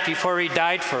the night before he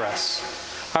died for us,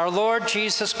 our Lord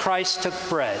Jesus Christ took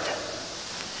bread,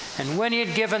 and when he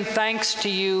had given thanks to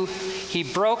you, he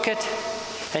broke it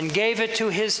and gave it to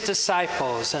his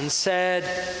disciples and said,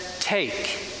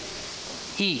 "Take,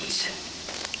 eat.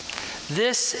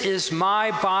 This is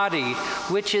my body,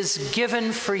 which is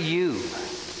given for you.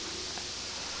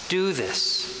 Do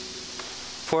this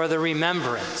for the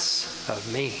remembrance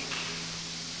of me."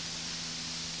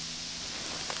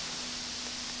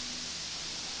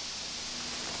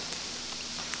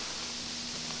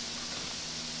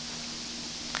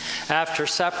 After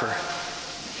supper,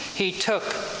 he took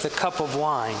the cup of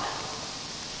wine,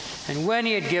 and when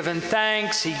he had given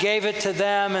thanks, he gave it to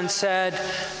them and said,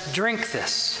 "Drink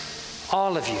this,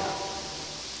 all of you.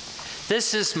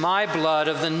 This is my blood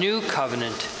of the new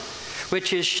covenant,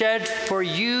 which is shed for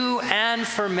you and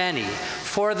for many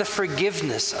for the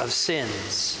forgiveness of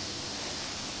sins.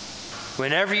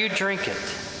 Whenever you drink it,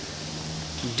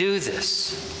 do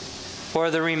this for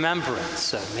the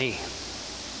remembrance of me."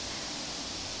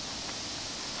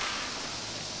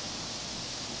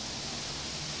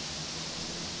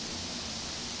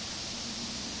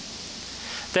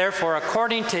 Therefore,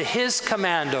 according to his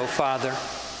command, O Father,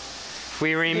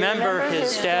 we remember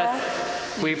his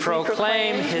death, we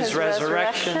proclaim his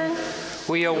resurrection,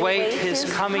 we await his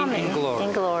coming in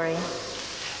glory.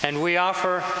 And we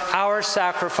offer our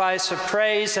sacrifice of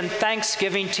praise and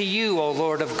thanksgiving to you, O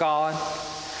Lord of God,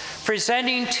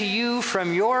 presenting to you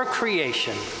from your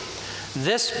creation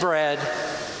this bread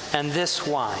and this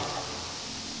wine.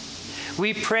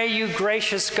 We pray you,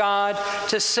 gracious God,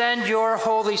 to send your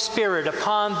Holy Spirit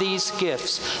upon these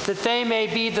gifts, that they may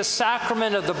be the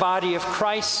sacrament of the body of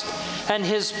Christ and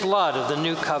his blood of the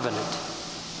new covenant.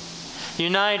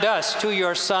 Unite us to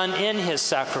your Son in his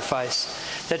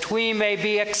sacrifice, that we may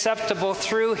be acceptable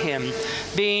through him,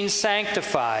 being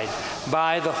sanctified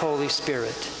by the Holy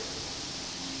Spirit.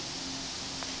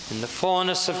 In the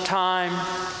fullness of time,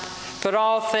 put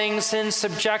all things in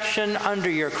subjection under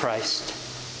your Christ,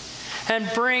 and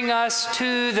bring us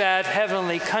to that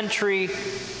heavenly country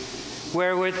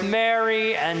where with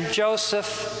Mary and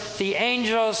Joseph, the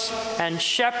angels and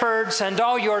shepherds and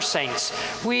all your saints,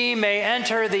 we may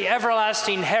enter the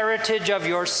everlasting heritage of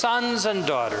your sons and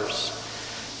daughters.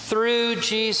 Through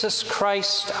Jesus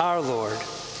Christ our Lord,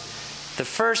 the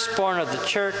firstborn of the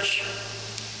church,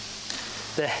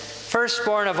 the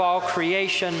firstborn of all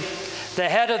creation, the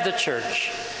head of the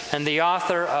church, and the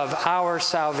author of our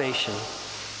salvation.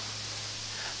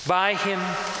 By him,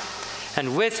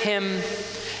 and with him,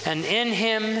 and in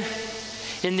him,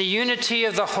 in the unity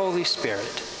of the Holy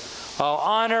Spirit, all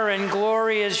honor and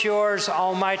glory is yours,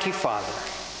 Almighty Father,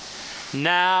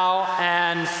 now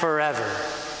and forever.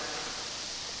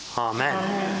 Amen.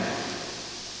 Amen.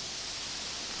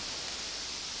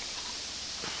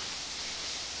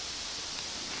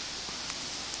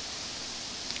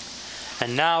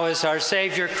 And now, as our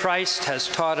Savior Christ has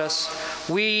taught us,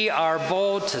 we are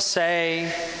bold to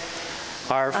say,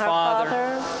 Our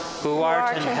Father, who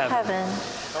art in heaven,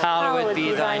 hallowed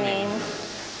be thy name.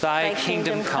 Thy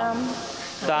kingdom come,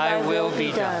 thy will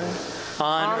be done,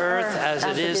 on earth as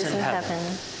it is in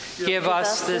heaven. Give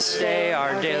us this day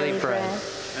our daily bread,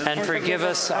 and forgive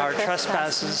us our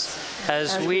trespasses,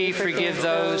 as we forgive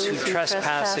those who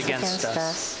trespass against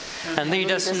us. And lead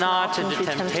us not into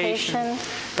temptation,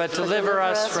 but deliver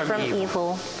us from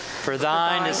evil. For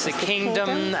thine is the kingdom,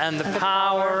 and the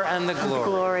power, and the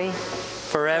glory,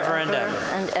 forever and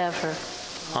ever.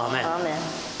 Amen. Amen.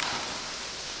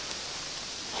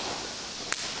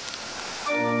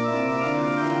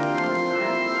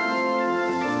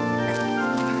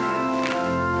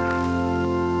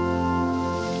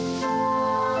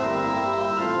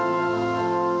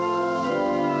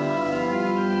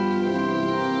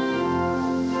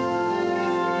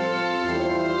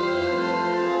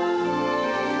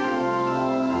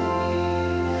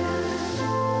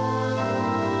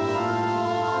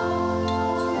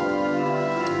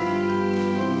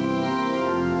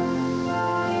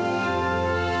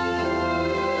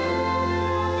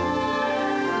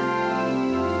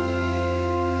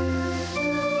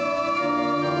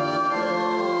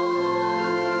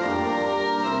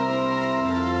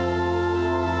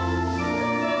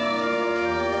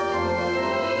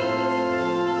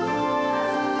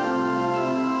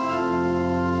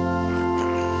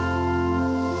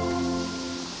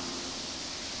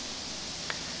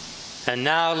 And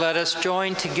now let us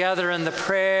join together in the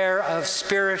prayer of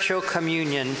spiritual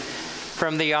communion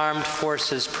from the Armed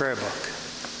Forces Prayer Book.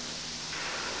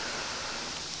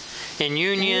 In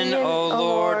union, O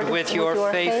Lord, with your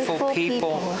faithful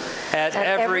people, at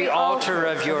every altar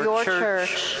of your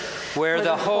church, where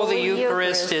the Holy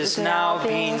Eucharist is now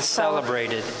being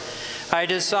celebrated, I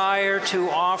desire to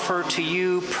offer to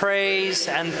you praise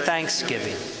and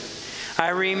thanksgiving.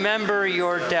 I remember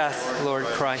your death, Lord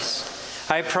Christ.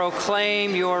 I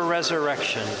proclaim your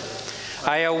resurrection.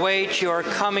 I await your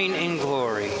coming in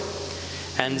glory.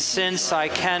 And since I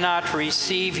cannot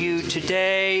receive you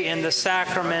today in the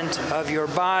sacrament of your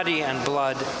body and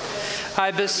blood,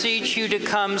 I beseech you to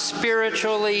come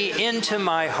spiritually into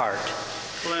my heart.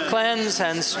 Cleanse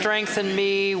and strengthen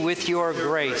me with your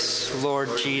grace,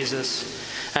 Lord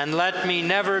Jesus, and let me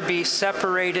never be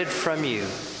separated from you.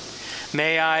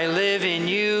 May I live in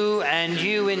you and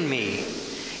you in me,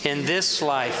 in this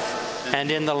life and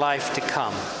in the life to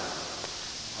come.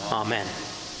 Amen.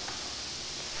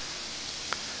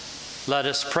 Let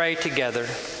us pray together.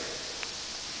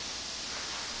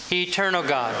 Eternal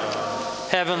God,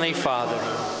 Heavenly Father,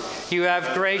 you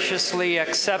have graciously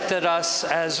accepted us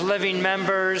as living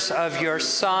members of your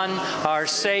Son, our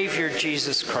Savior,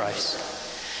 Jesus Christ.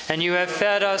 And you have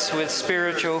fed us with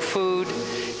spiritual food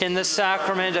in the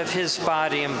sacrament of his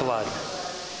body and blood.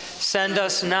 Send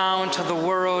us now into the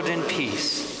world in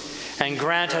peace, and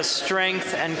grant us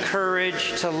strength and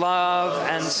courage to love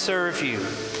and serve you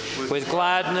with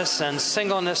gladness and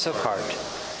singleness of heart.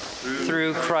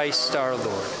 Through Christ our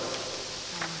Lord.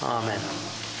 Amen.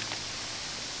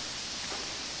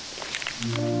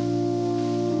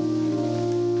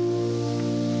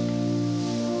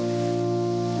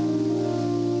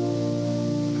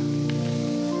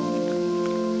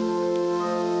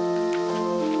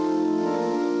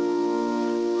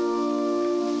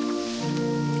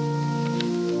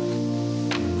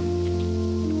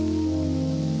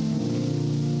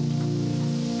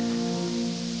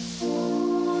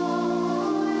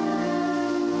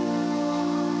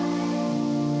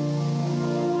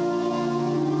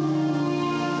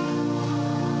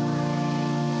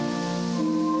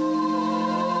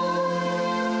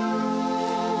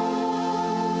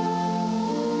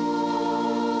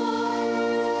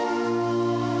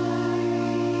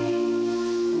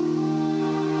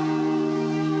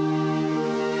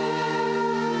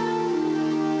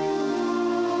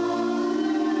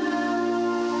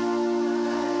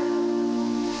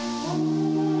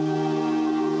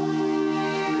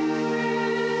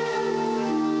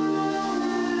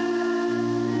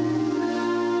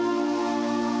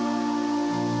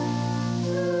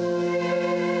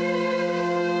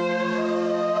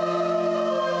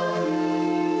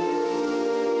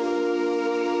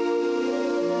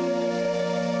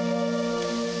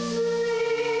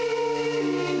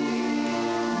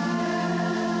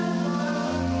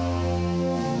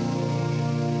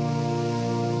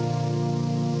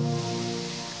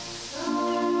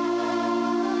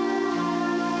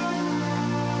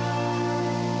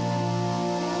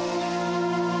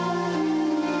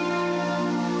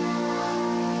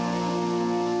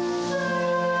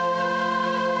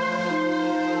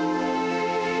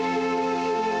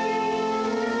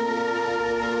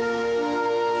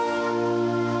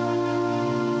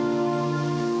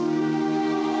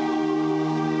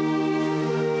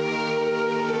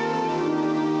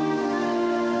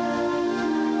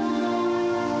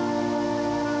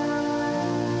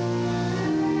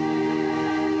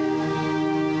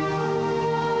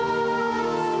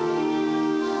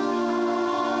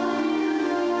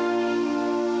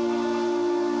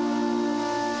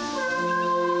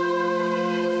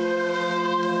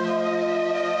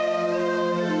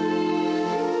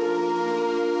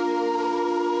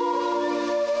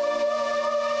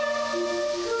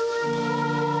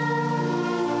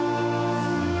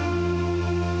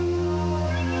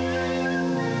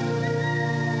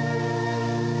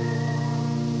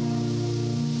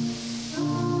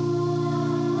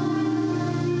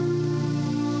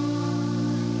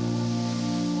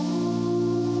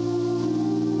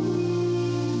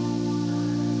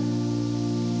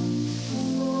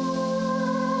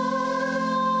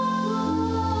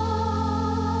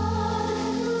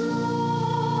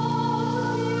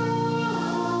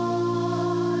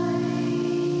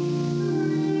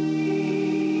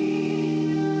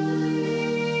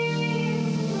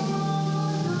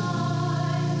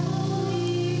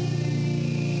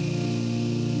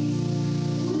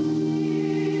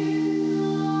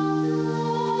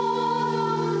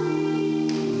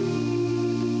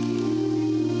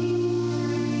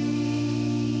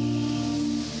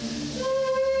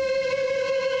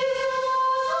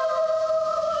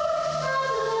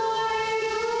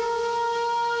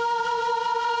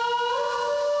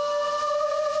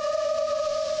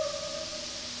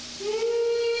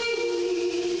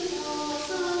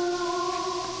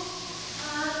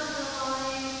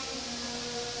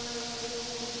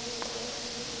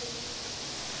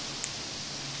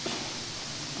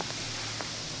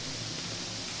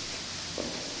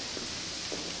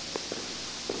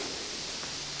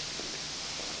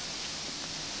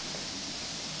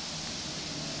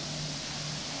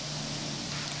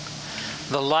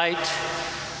 the light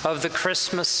of the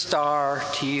Christmas star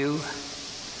to you,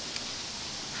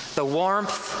 the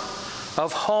warmth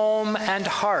of home and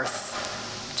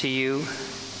hearth to you,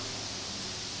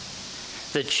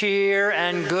 the cheer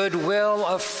and goodwill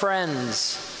of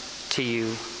friends to you,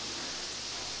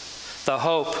 the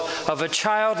hope of a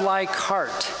childlike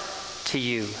heart to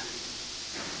you,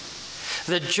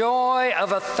 the joy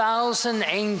of 1,000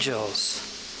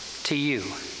 angels to you,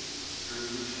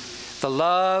 the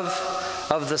love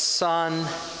of the Son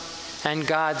and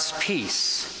God's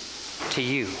peace to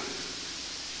you,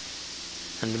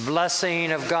 and the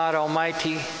blessing of God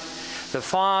Almighty, the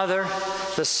Father,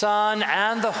 the Son,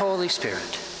 and the Holy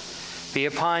Spirit be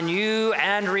upon you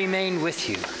and remain with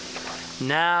you,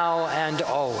 now and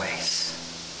always.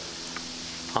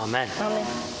 Amen.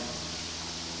 Amen.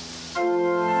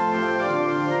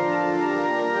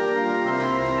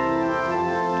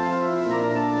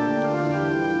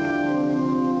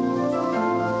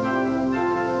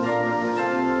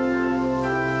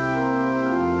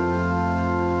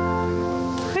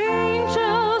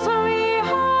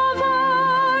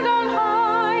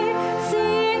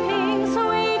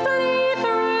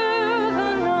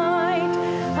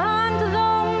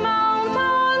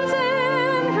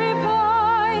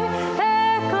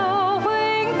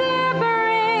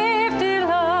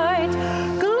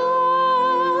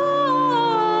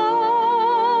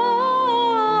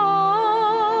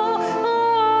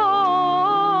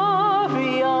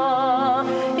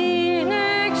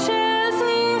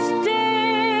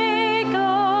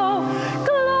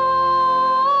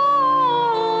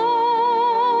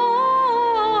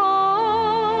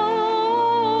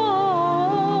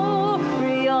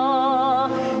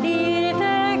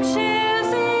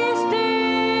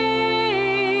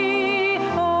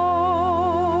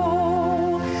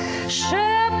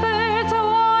 Shepherds,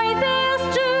 why this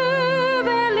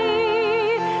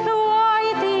jubilee?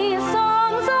 Why these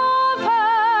songs of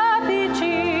happy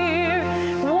cheer?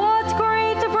 What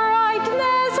great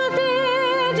brightness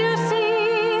did you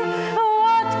see?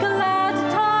 What glad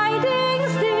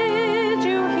tidings did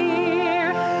you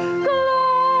hear? Gloria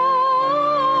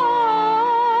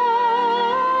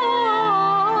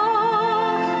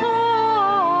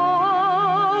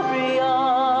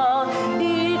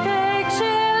in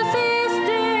excelsis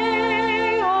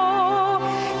Deo.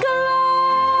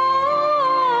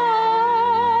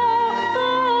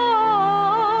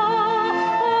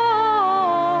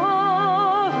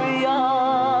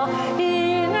 Gloria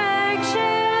in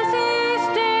excelsis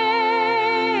Deo.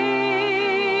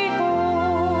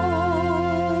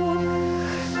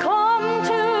 Come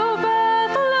to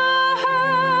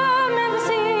Bethlehem and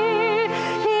see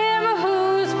him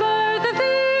whose birth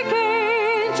the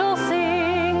angels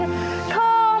sing.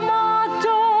 Come,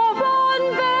 adore on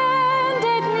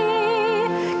bended knee,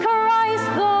 Christ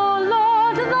the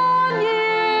Lord, the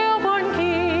newborn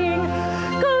King.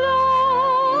 Gloria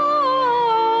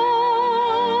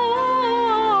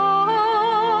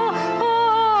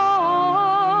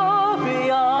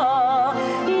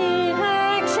in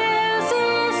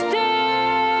excelsis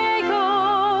Deo.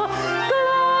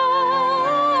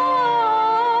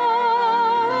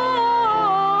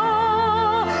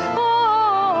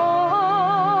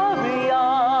 Gloria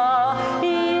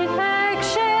in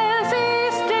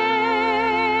excelsis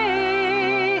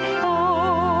Deo.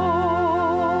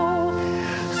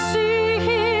 See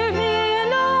him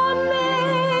in a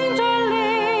manger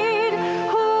laid,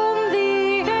 whom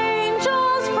the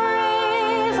angels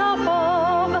praise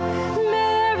above.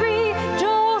 Mary,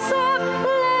 Joseph,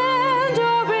 lend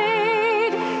your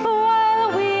aid, while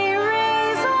we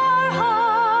raise our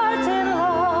hearts in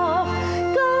love.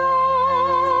 Gloria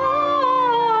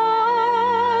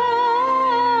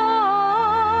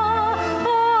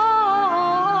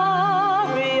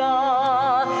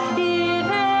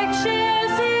in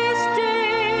excelsis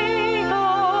Deo.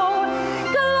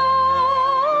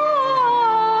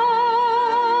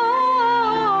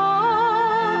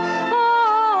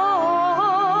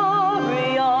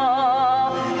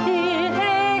 Gloria in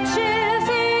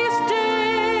excelsis Deo.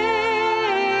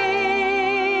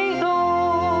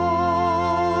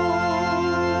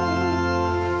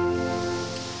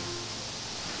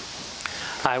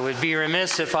 I would be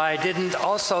remiss if I didn't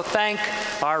also thank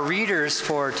our readers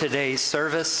for today's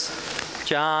service,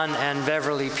 John and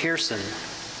Beverly Pearson.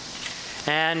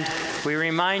 And we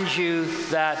remind you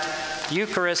that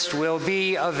Eucharist will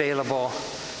be available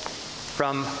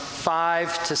from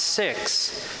 5 to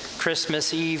 6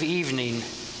 Christmas Eve evening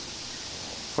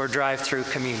for drive-through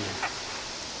communion.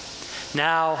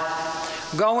 Now,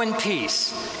 go in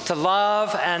peace to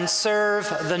love and serve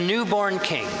the newborn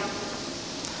King.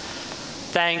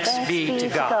 Thanks be to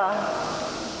God.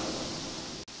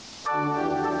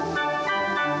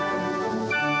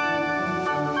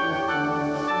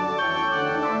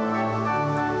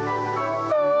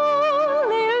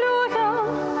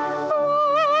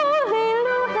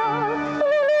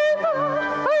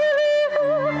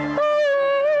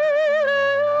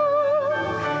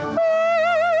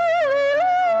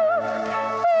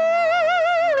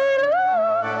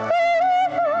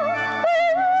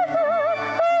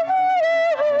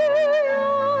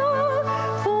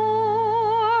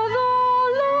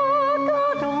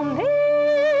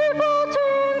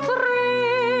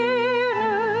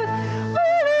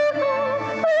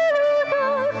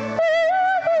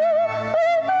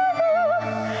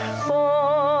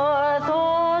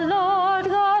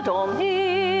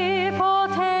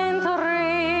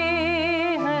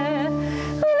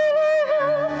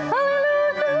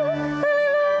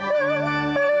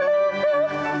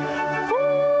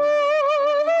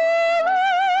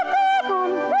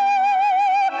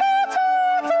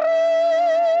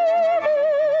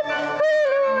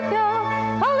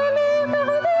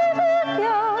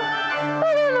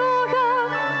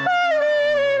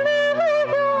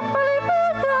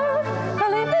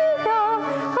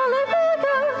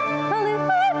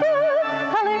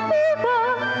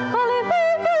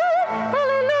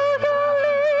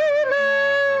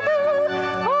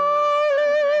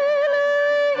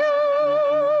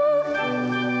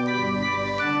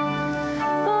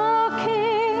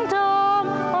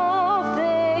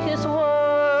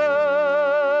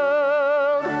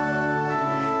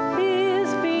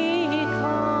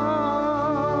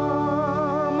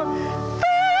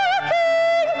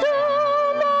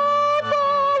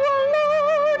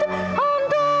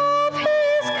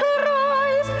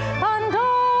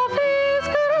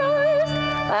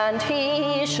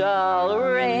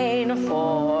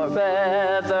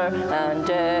 and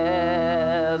death.